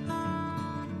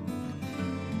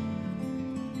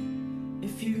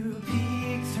 If you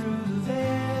peek through the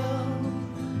veil,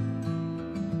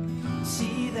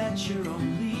 see that you're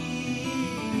only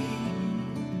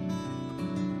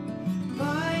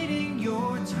biding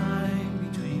your time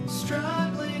between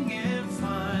struggling and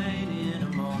finding a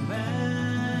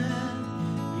moment.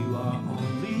 You are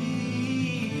only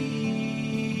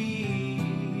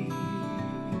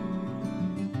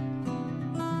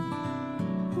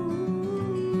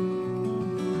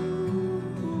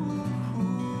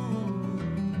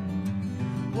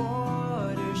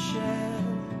watershed.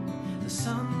 The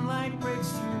sunlight breaks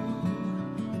through.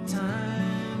 The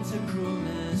time's a cruel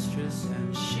mistress,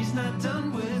 and she's not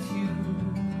done with you.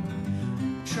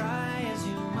 Try as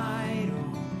you might, or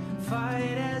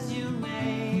fight as you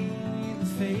may, the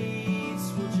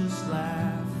fates will just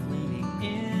laugh, leaning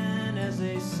in, as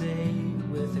they say,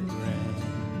 with a grin.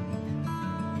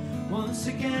 Once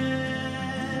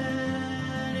again,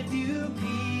 if you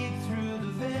peek